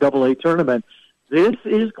NCAA tournament, this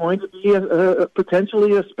is going to be a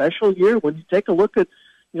potentially a special year. When you take a look at,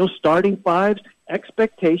 starting fives,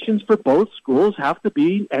 expectations for both schools have to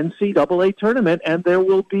be NCAA tournament, and there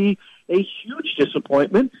will be a huge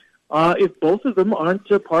disappointment if both of them aren't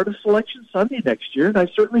a part of Selection Sunday next year. And I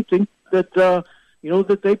certainly think that,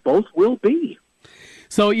 that they both will be.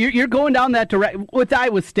 So you're going down that direction. With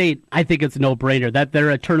Iowa State, I think it's a no-brainer that they're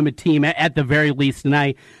a tournament team at the very least, and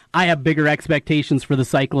I have bigger expectations for the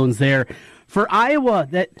Cyclones there. For Iowa,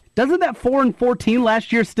 doesn't that 4-14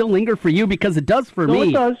 last year still linger for you? Because it does for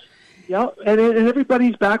me. No, it does. Yeah, and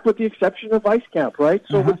everybody's back with the exception of Weiskamp, right?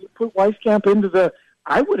 So when you put Weiskamp into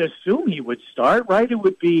I would assume he would start, right? It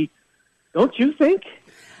would be, don't you think?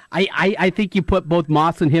 I think you put both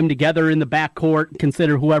Moss and him together in the backcourt,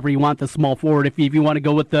 consider whoever you want the small forward, if you want to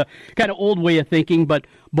go with the kind of old way of thinking. But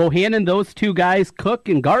Bohannon, those two guys, Cook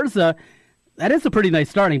and Garza, that is a pretty nice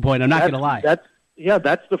starting point, I'm not going to lie.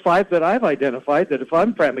 That's the five that I've identified, that if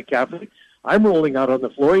I'm Fran McCaffrey, I'm rolling out on the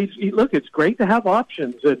floor. Look, it's great to have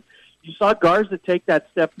options. And you saw Garza take that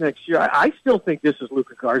step next year. I still think this is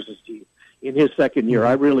Luka Garza's team in his second year.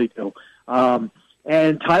 I really do.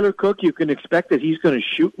 And Tyler Cook, you can expect that he's going to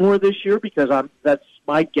shoot more this year because that's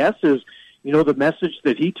my guess is, the message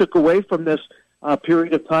that he took away from this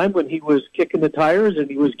period of time when he was kicking the tires and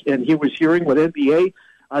he was hearing what NBA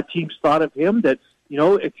teams thought of him, that,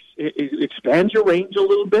 expand your range a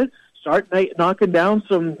little bit, start knocking down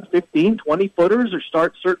some 15, 20-footers, or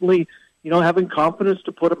start certainly, having confidence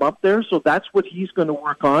to put them up there. So that's what he's going to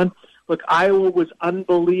work on. Look, Iowa was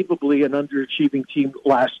unbelievably an underachieving team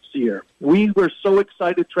last year. We were so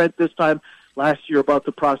excited, Trent, this time last year about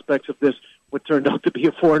the prospects of this, what turned out to be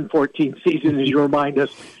a 4-14 season, as you remind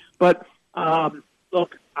us. But,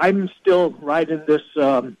 look, I'm still riding this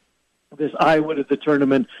Iowa to the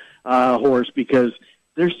tournament horse because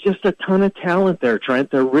there's just a ton of talent there,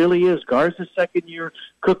 Trent. There really is. Garza's second year,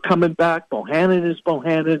 Cook coming back, Bohannon is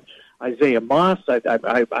Bohannon, Isaiah Moss,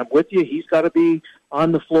 I'm with you. He's got to be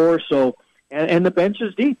on the floor. So, and the bench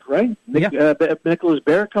is deep, right? Nicholas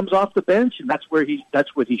Barrett comes off the bench, and that's what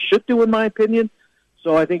he should do, in my opinion.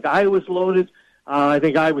 So I think Iowa's loaded. I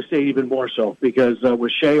think Iowa State even more so because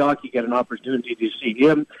with Shayok, you get an opportunity to see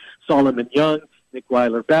him, Solomon Young, Nick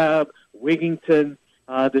Weiler-Babb, Wigington.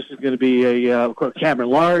 This is going to be Cameron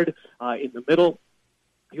Lard in the middle.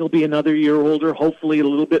 He'll be another year older, hopefully a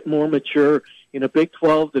little bit more mature in a Big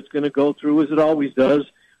 12 that's going to go through as it always does.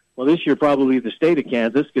 Well, this year probably the state of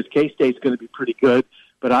Kansas because K-State's going to be pretty good.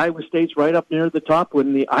 But Iowa State's right up near the top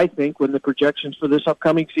when the projections for this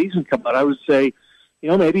upcoming season come out. I would say,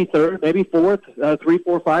 maybe third, maybe fourth, 3,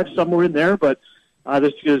 4, 5, somewhere in there. But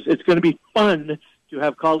it's going to be fun to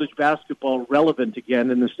have college basketball relevant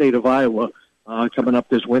again in the state of Iowa. Coming up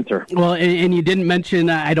this winter. Well, and you didn't mention,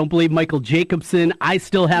 I don't believe, Michael Jacobson. I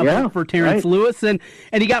still have hope for Terrence Lewis. And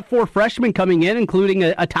he got 4 freshmen coming in, including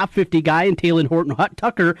a top 50 guy in Taylor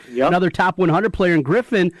Horton-Tucker, another top 100 player in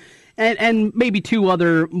Griffin, and maybe 2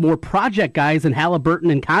 other more project guys in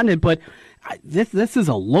Halliburton and Condon. But this is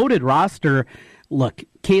a loaded roster. Look,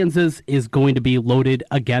 Kansas is going to be loaded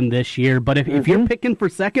again this year. But if you're picking for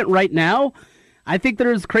second right now, I think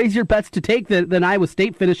there's crazier bets to take than Iowa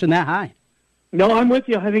State finishing that high. No, I'm with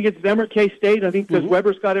you. I think it's them or K-State. I think because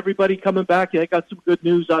Weber's got everybody coming back. They got some good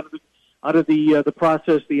news out of the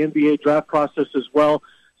process, the NBA draft process as well.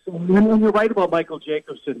 So when you're right about Michael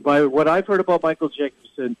Jacobson, by what I've heard about Michael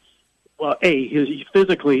Jacobson, well,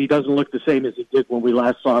 physically he doesn't look the same as he did when we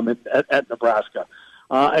last saw him at Nebraska,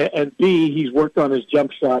 and B, he's worked on his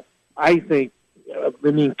jump shot. I think,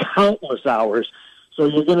 countless hours. So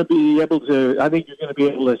you're going to be able to. I think you're going to be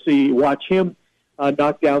able to watch him.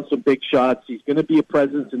 Knock down some big shots. He's going to be a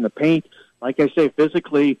presence in the paint. Like I say,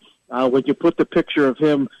 physically, when you put the picture of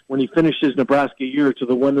him when he finishes Nebraska year to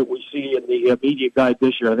the one that we see in the media guide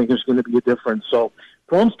this year, I think there's going to be a difference. So,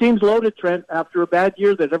 Combs' team's loaded, Trent, after a bad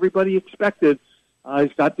year that everybody expected.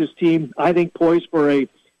 He's got this team, I think, poised for a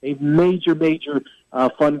major,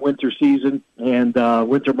 fun winter season and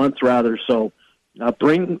winter months, rather. So, I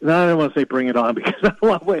don't want to say bring it on because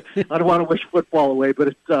I don't want to wish football away, but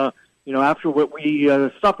it's after what we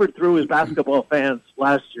suffered through as basketball fans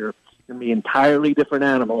last year, it's going to be an entirely different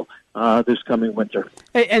animal this coming winter.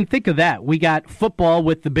 And think of that. We got football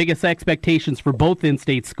with the biggest expectations for both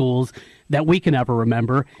in-state schools that we can ever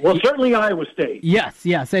remember. Well, certainly Iowa State.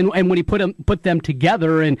 Yes. And when you put them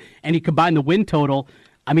together and you combine the win total,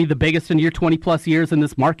 the biggest in your 20-plus years in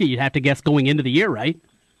this market, you'd have to guess going into the year, right?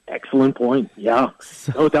 Excellent point. Yeah,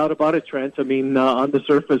 no doubt about it, Trent. on the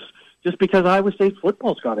surface, just because Iowa State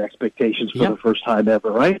football's got expectations for the first time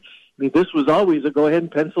ever, right? This was always a go ahead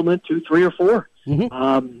and pencil in 2, 3, or 4.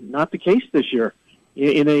 Not the case this year.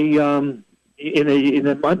 In in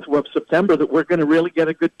a month of September that we're going to really get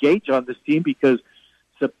a good gauge on this team, because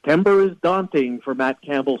September is daunting for Matt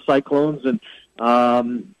Campbell's Cyclones, and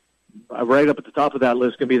right up at the top of that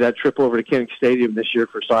list is going to be that trip over to Kinnick Stadium this year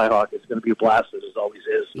for Cyhawk. It's going to be a blast, as it always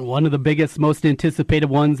is. One of the biggest, most anticipated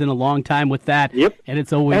ones in a long time with that. Yep. And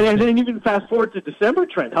it's always... And then even fast forward to December,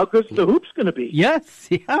 Trent. How good's the hoops going to be? Yes,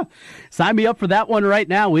 yeah. Sign me up for that one right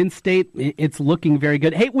now. In-state, it's looking very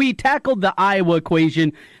good. Hey, we tackled the Iowa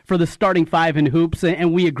equation for the starting five in hoops,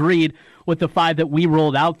 and we agreed with the five that we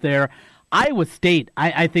rolled out there. Iowa State,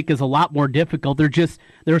 I think, is a lot more difficult. There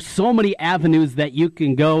are so many avenues that you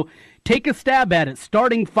can go. Take a stab at it.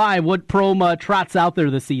 Starting five, what Prom trots out there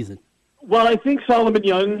this season? Well, I think Solomon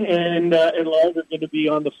Young and Lard are going to be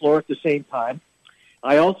on the floor at the same time.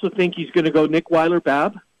 I also think he's going to go Nick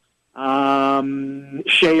Weiler-Babb,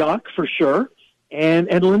 Shayok for sure, and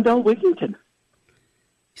Lindell Wigington.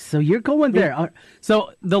 So you're going there.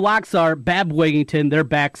 So the locks are Babb, Wigington, they're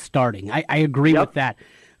back starting. I agree with that.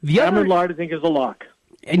 Cameron Lard, I think, is a lock.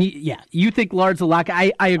 And you think Lard's a lock.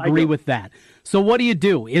 I agree with that. So what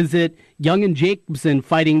do? Is it Young and Jacobson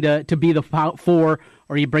fighting to be the four,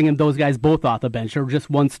 or are you bringing those guys both off the bench, or just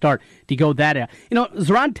one start? Do you go that?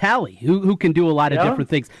 Zeron Talley, who can do a lot of different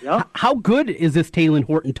things. Yeah. How good is this Talon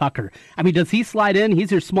Horton-Tucker? I mean, does he slide in?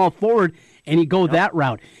 He's your small forward, and you go that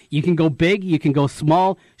route. You can go big. You can go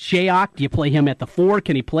small. Shayok, do you play him at the four?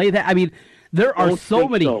 Can he play that? I mean, there are so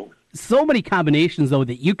many combinations, though,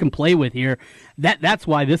 that you can play with here. That's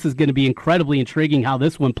why this is going to be incredibly intriguing how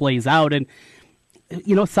this one plays out. And,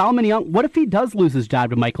 Solomon Young, what if he does lose his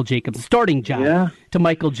job to Michael Jacobson, starting job to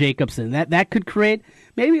Michael Jacobson? That could create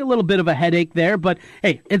maybe a little bit of a headache there. But,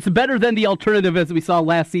 hey, it's better than the alternative, as we saw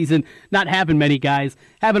last season, not having many guys.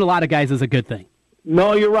 Having a lot of guys is a good thing.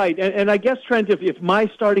 No, you're right. And I guess, Trent, if my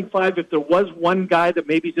starting five, if there was one guy that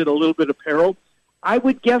maybe did a little bit of peril, I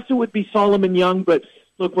would guess it would be Solomon Young. But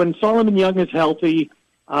look, when Solomon Young is healthy,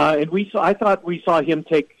 and I thought we saw him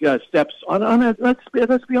take steps on a, let's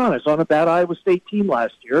be honest, on a bad Iowa State team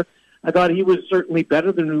last year. I thought he was certainly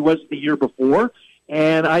better than he was the year before,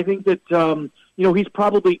 and I think that he's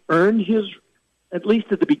probably earned his, at least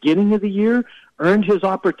at the beginning of the year, earned his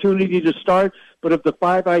opportunity to start. But of the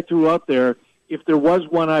five I threw out there, if there was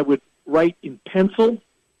one I would write in pencil,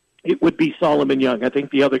 it would be Solomon Young. I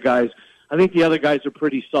think the other guys are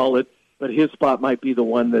pretty solid, but his spot might be the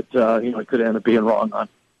one that I could end up being wrong on.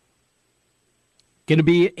 Going to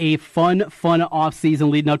be a fun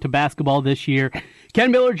off-season leading out to basketball this year.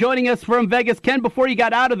 Ken Miller joining us from Vegas. Ken, before you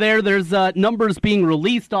got out of there, there's numbers being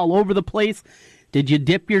released all over the place. Did you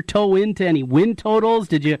dip your toe into any win totals?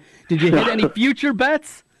 Did you hit any future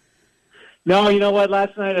bets? No, you know what?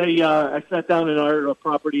 Last night I sat down in our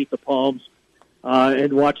property at the Palms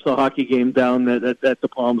and watched the hockey game down at the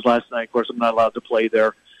Palms last night. Of course, I'm not allowed to play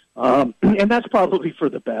there. And that's probably for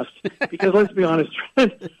the best, because let's be honest,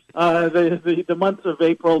 the months of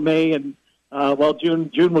April, May, and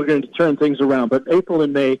June we're going to turn things around. But April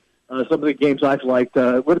and May, some of the games I've liked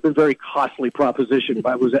would have been very costly proposition if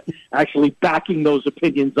I was actually backing those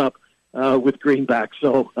opinions up with greenback.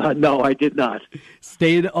 So, no, I did not.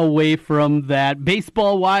 Stayed away from that.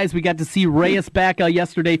 Baseball-wise, we got to see Reyes back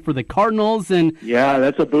yesterday for the Cardinals. And yeah,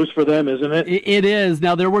 that's a boost for them, isn't it? It is.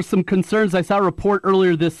 Now, there were some concerns. I saw a report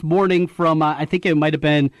earlier this morning from, I think it might have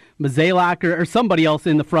been Mazalak or somebody else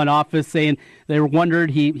in the front office saying they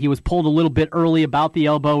wondered he was pulled a little bit early about the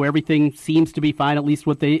elbow. Everything seems to be fine, at least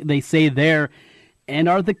what they say there. And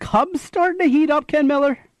are the Cubs starting to heat up, Ken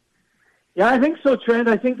Miller? Yeah, I think so, Trent.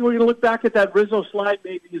 I think we're going to look back at that Rizzo slide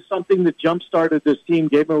maybe as something that jump-started this team,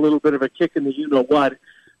 gave them a little bit of a kick in the you-know-what.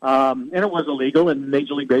 And it was illegal, and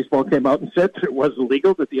Major League Baseball came out and said that it was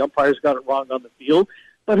illegal, that the umpires got it wrong on the field.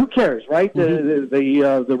 But who cares, right? Mm-hmm.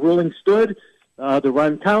 The ruling stood, the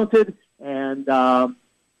run counted, and,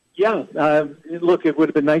 look, it would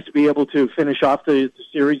have been nice to be able to finish off the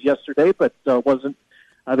series yesterday, but wasn't.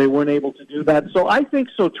 They weren't able to do that. So I think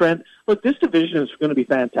so, Trent. Look, this division is going to be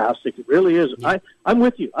fantastic. It really is. Yeah. I'm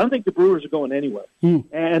with you. I don't think the Brewers are going anywhere.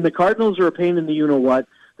 And the Cardinals are a pain in the you-know-what.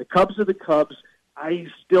 The Cubs are the Cubs. I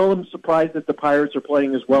still am surprised that the Pirates are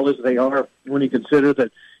playing as well as they are when you consider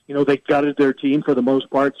that, they gutted their team for the most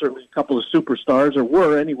part. Certainly a couple of superstars, or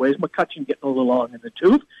were anyways. McCutchen getting a little long in the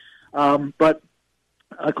tooth. But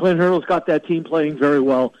Clint Hurdle's got that team playing very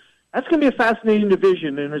well. That's going to be a fascinating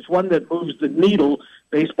division, and it's one that moves the needle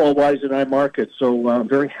baseball-wise in our market, so I'm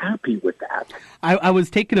very happy with that. I was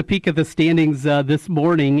taking a peek at the standings this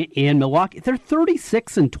morning in Milwaukee. They're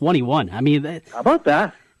 36-21. I mean, how about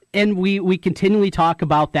that? And we continually talk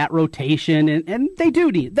about that rotation, and they do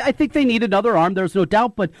need. I think they need another arm. There's no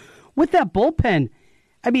doubt. But with that bullpen,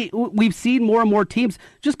 I mean, we've seen more and more teams.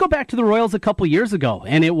 Just go back to the Royals a couple years ago,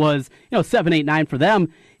 and it was 7, 8, 9 for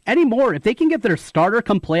them. Anymore, if they can get their starter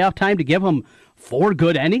come playoff time to give them 4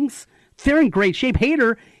 good innings, they're in great shape.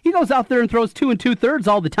 Hader, he goes out there and throws 2 2/3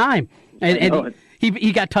 all the time, and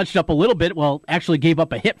he got touched up a little bit. Well, actually gave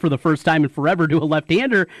up a hit for the first time in forever to a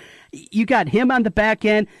left-hander. You got him on the back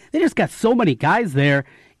end. They just got so many guys there.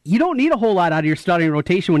 You don't need a whole lot out of your starting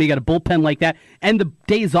rotation when you got a bullpen like that, and the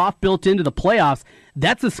days off built into the playoffs.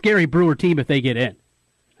 That's a scary Brewer team if they get in.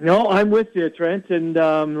 No, I'm with you, Trent. And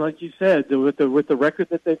like you said, with the record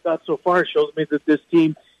that they've got so far, shows me that this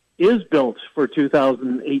team is built for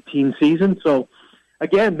 2018 season. So,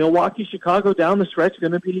 again, Milwaukee, Chicago down the stretch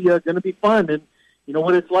going to be fun. And you know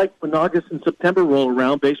what it's like when August and September roll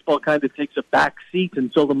around. Baseball kind of takes a back seat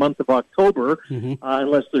until the month of October,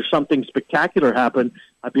 unless there's something spectacular happen.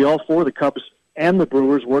 I'd be all for the Cubs and the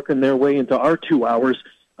Brewers working their way into our 2 hours.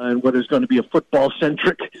 And what is going to be a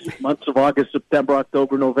football-centric months of August, September,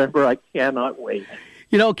 October, November. I cannot wait.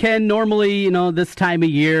 Ken, normally, this time of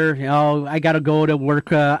year, I got to go to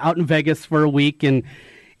work out in Vegas for a week, and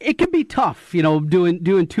it can be tough,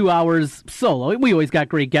 doing 2 hours solo. We always got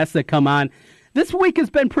great guests that come on. This week has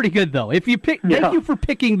been pretty good, though. Thank you for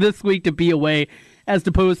picking this week to be away as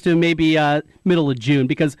opposed to maybe middle of June,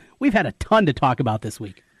 because we've had a ton to talk about this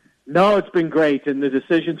week. No, it's been great, and the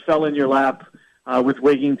decisions fell in your lap. With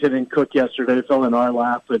Wigington and Cook yesterday, it fell in our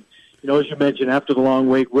lap. And, as you mentioned, after the long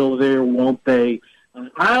wait, will they or won't they?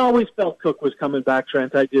 I always felt Cook was coming back,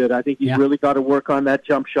 Trent. I did. I think he's really got to work on that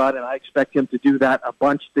jump shot, and I expect him to do that a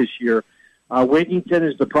bunch this year. Wigington,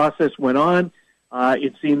 as the process went on,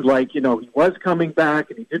 it seemed like, he was coming back,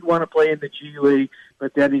 and he did want to play in the G League,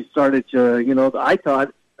 but then he started to, I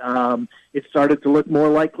thought it started to look more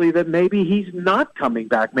likely that maybe he's not coming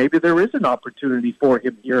back. Maybe there is an opportunity for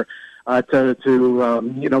him here. He's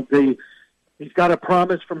got a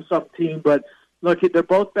promise from some team, but look, they're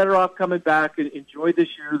both better off coming back. Enjoy this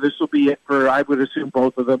year. This will be it for, I would assume,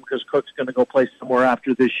 both of them, because Cook's going to go play somewhere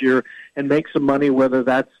after this year and make some money, whether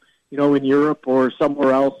that's, in Europe or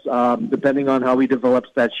somewhere else, depending on how he develops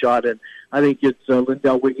that shot. And I think it's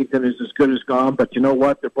Lindell Wigington is as good as gone, but you know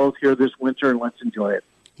what? They're both here this winter, and let's enjoy it.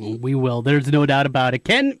 We will. There's no doubt about it.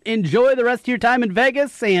 Ken, enjoy the rest of your time in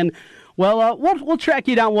Vegas, and we'll track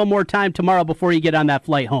you down one more time tomorrow before you get on that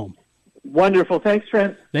flight home. Wonderful. Thanks,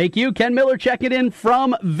 Trent. Thank you. Ken Miller checking in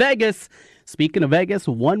from Vegas. Speaking of Vegas,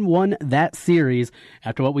 1-1 that series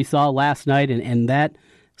after what we saw last night, and that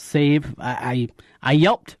save, I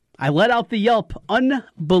yelped. I let out the yelp.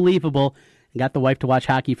 Unbelievable. Got the wife to watch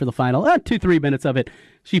hockey for the final 2-3 minutes of it.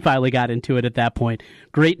 She finally got into it at that point.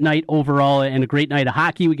 Great night overall and a great night of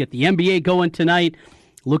hockey. We get the NBA going tonight.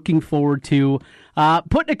 Looking forward to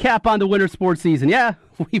putting a cap on the winter sports season. Yeah,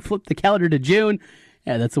 we flipped the calendar to June.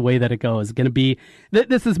 Yeah, that's the way that it goes. Going to be.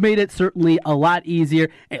 This has made it certainly a lot easier.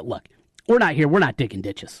 Hey, look, we're not here. We're not digging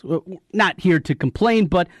ditches. We're not here to complain,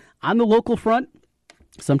 but on the local front,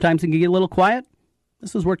 sometimes it can get a little quiet.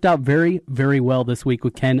 This has worked out very, very well this week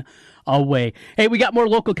with Ken away. Hey, we got more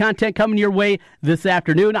local content coming your way this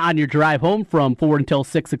afternoon on your drive home from 4 until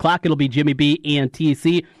 6 o'clock. It'll be Jimmy B and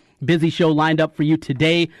TC. Busy show lined up for you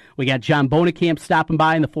today. We got John Bonekamp stopping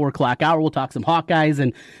by in the 4 o'clock hour. We'll talk some Hawkeyes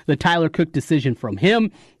and the Tyler Cook decision from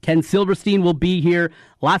him. Ken Silverstein will be here.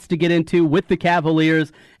 Lots to get into with the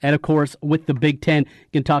Cavaliers and, of course, with the Big Ten.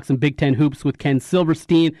 You can talk some Big Ten hoops with Ken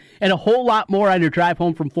Silverstein and a whole lot more on your drive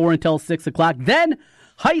home from 4 until 6 o'clock. Then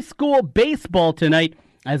high school baseball tonight,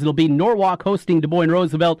 as it'll be Norwalk hosting Des Moines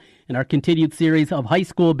Roosevelt in our continued series of high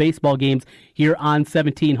school baseball games here on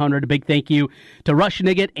 1700. A big thank you to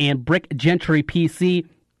Rushnigat and Brick Gentry PC,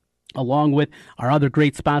 along with our other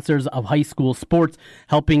great sponsors of high school sports,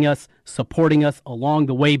 helping us, supporting us along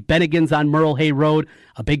the way. Bennigan's on Merle Hay Road.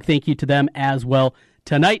 A big thank you to them as well.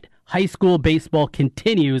 Tonight, high school baseball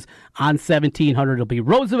continues on 1700. It'll be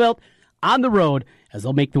Roosevelt on the road as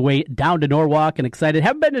they'll make the way down to Norwalk, and excited.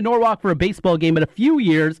 Haven't been to Norwalk for a baseball game in a few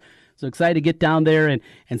years, so excited to get down there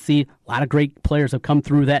and see a lot of great players have come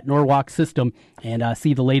through that Norwalk system and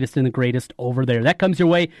see the latest and the greatest over there. That comes your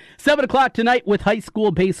way 7 o'clock tonight with high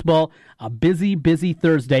school baseball. A busy, busy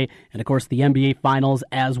Thursday, and of course the NBA Finals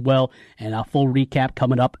as well, and a full recap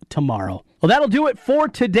coming up tomorrow. Well, that'll do it for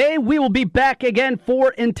today. We will be back again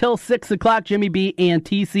 4 until 6 o'clock. Jimmy B and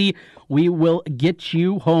TC, we will get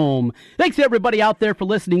you home. Thanks to everybody out there for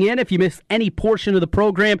listening in. If you miss any portion of the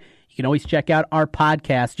program, you can always check out our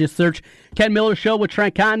podcast. Just search Ken Miller Show with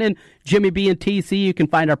Trent Condon, Jimmy B and TC. You can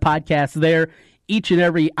find our podcast there each and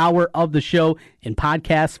every hour of the show in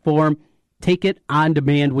podcast form. Take it on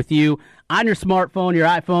demand with you on your smartphone, your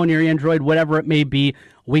iPhone, your Android, whatever it may be.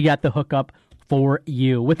 We got the hookup for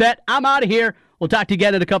you. With that, I'm out of here. We'll talk to you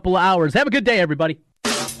again in a couple of hours. Have a good day, everybody.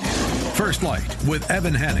 First Light with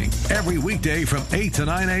Evan Henning every weekday from 8 to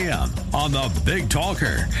 9 a.m. on the Big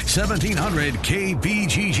Talker, 1700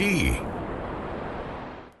 KBGG.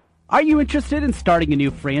 Are you interested in starting a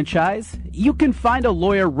new franchise? You can find a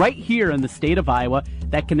lawyer right here in the state of Iowa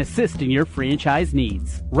that can assist in your franchise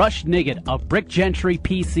needs. Rush Niggett of Brick Gentry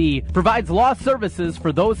PC provides law services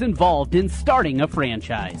for those involved in starting a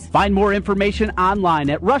franchise. Find more information online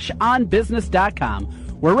at rushonbusiness.com,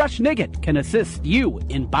 where Rush Niggett can assist you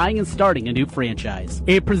in buying and starting a new franchise.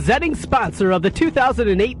 A presenting sponsor of the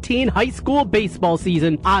 2018 high school baseball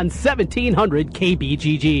season on 1700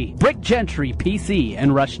 KBGG. Brick Gentry PC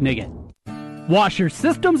and Rush Niggett. Washer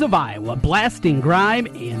Systems of Iowa, blasting grime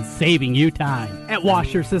and saving you time. At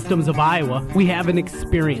Washer Systems of Iowa, we have an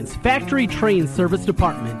experienced factory-trained service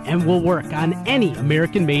department and will work on any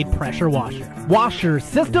American-made pressure washer. Washer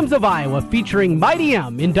Systems of Iowa, featuring Mighty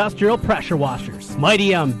M industrial pressure washers.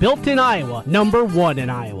 Mighty M, built in Iowa, #1 in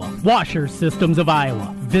Iowa. Washer Systems of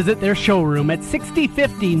Iowa. Visit their showroom at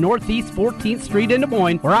 6050 Northeast 14th Street in Des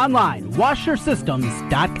Moines or online,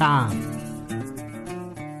 washersystems.com.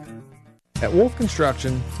 At Wolf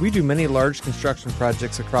Construction, we do many large construction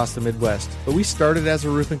projects across the Midwest, but we started as a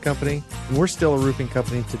roofing company, and we're still a roofing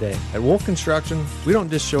company today. At Wolf Construction, we don't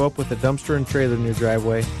just show up with a dumpster and trailer in your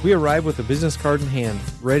driveway. We arrive with a business card in hand,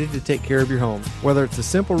 ready to take care of your home. Whether it's a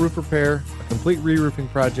simple roof repair, a complete re-roofing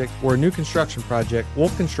project, or a new construction project,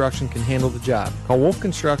 Wolf Construction can handle the job. Call Wolf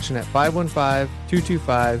Construction at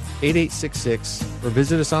 515-225-8866 or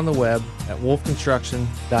visit us on the web at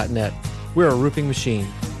wolfconstruction.net. We're a roofing machine.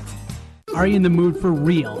 Are you in the mood for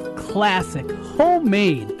real, classic,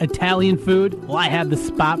 homemade Italian food? Well, I have the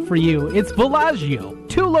spot for you. It's Villaggio.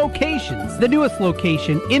 2 locations. The newest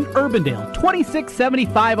location in Urbandale,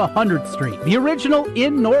 2675 100th Street. The original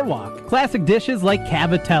in Norwalk. Classic dishes like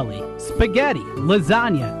cavatelli, spaghetti,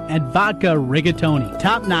 lasagna, and vodka rigatoni.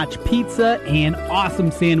 Top-notch pizza and awesome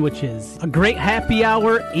sandwiches. A great happy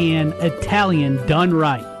hour and Italian done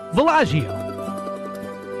right. Villaggio.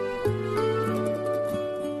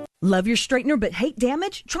 Love your straightener but hate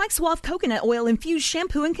damage? Try Suave Coconut Oil Infused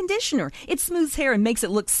Shampoo and Conditioner. It smooths hair and makes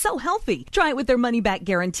it look so healthy. Try it with their money-back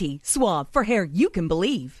guarantee. Suave, for hair you can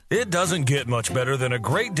believe. It doesn't get much better than a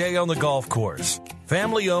great day on the golf course.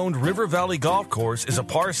 Family-owned River Valley Golf Course is a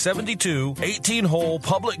par 72, 18-hole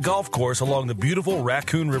public golf course along the beautiful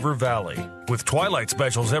Raccoon River Valley. With twilight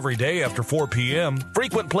specials every day after 4 p.m.,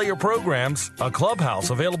 frequent player programs, a clubhouse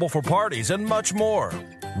available for parties, and much more.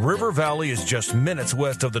 River Valley is just minutes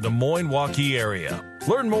west of the Des Moines-Waukee area.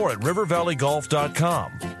 Learn more at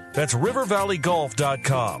rivervalleygolf.com. That's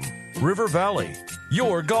rivervalleygolf.com. River Valley,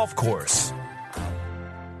 your golf course.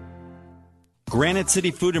 Granite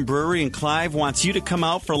City Food and Brewery in Clive wants you to come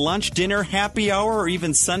out for lunch, dinner, happy hour, or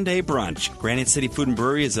even Sunday brunch. Granite City Food and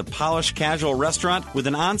Brewery is a polished, casual restaurant with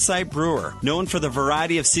an on-site brewer. Known for the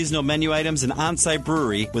variety of seasonal menu items and on-site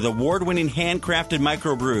brewery with award-winning handcrafted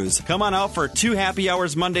microbrews. Come on out for 2 happy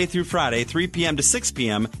hours Monday through Friday, 3 p.m. to 6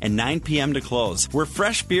 p.m. and 9 p.m. to close. Where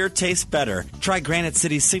fresh beer tastes better. Try Granite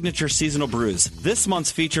City's signature seasonal brews. This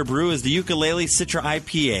month's feature brew is the Ukulele Citra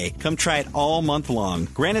IPA. Come try it all month long.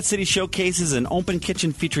 Granite City showcases an open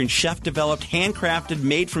kitchen featuring chef-developed, handcrafted,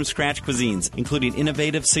 made-from-scratch cuisines, including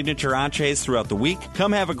innovative signature entrees throughout the week.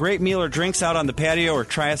 Come have a great meal or drinks out on the patio or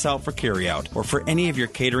try us out for carryout or for any of your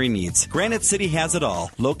catering needs. Granite City has it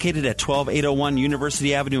all. Located at 12801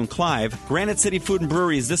 University Avenue in Clive, Granite City Food and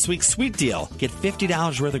Brewery is this week's sweet deal. Get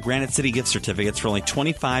 $50 worth of Granite City gift certificates for only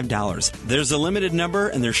 $25. There's a limited number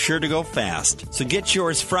and they're sure to go fast. So get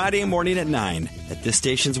yours Friday morning at 9 at this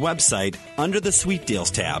station's website under the Sweet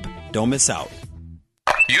Deals tab. Don't miss out.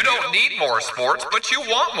 You don't need more sports, but you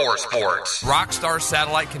want more sports. Rockstar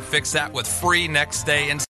Satellite can fix that with free next day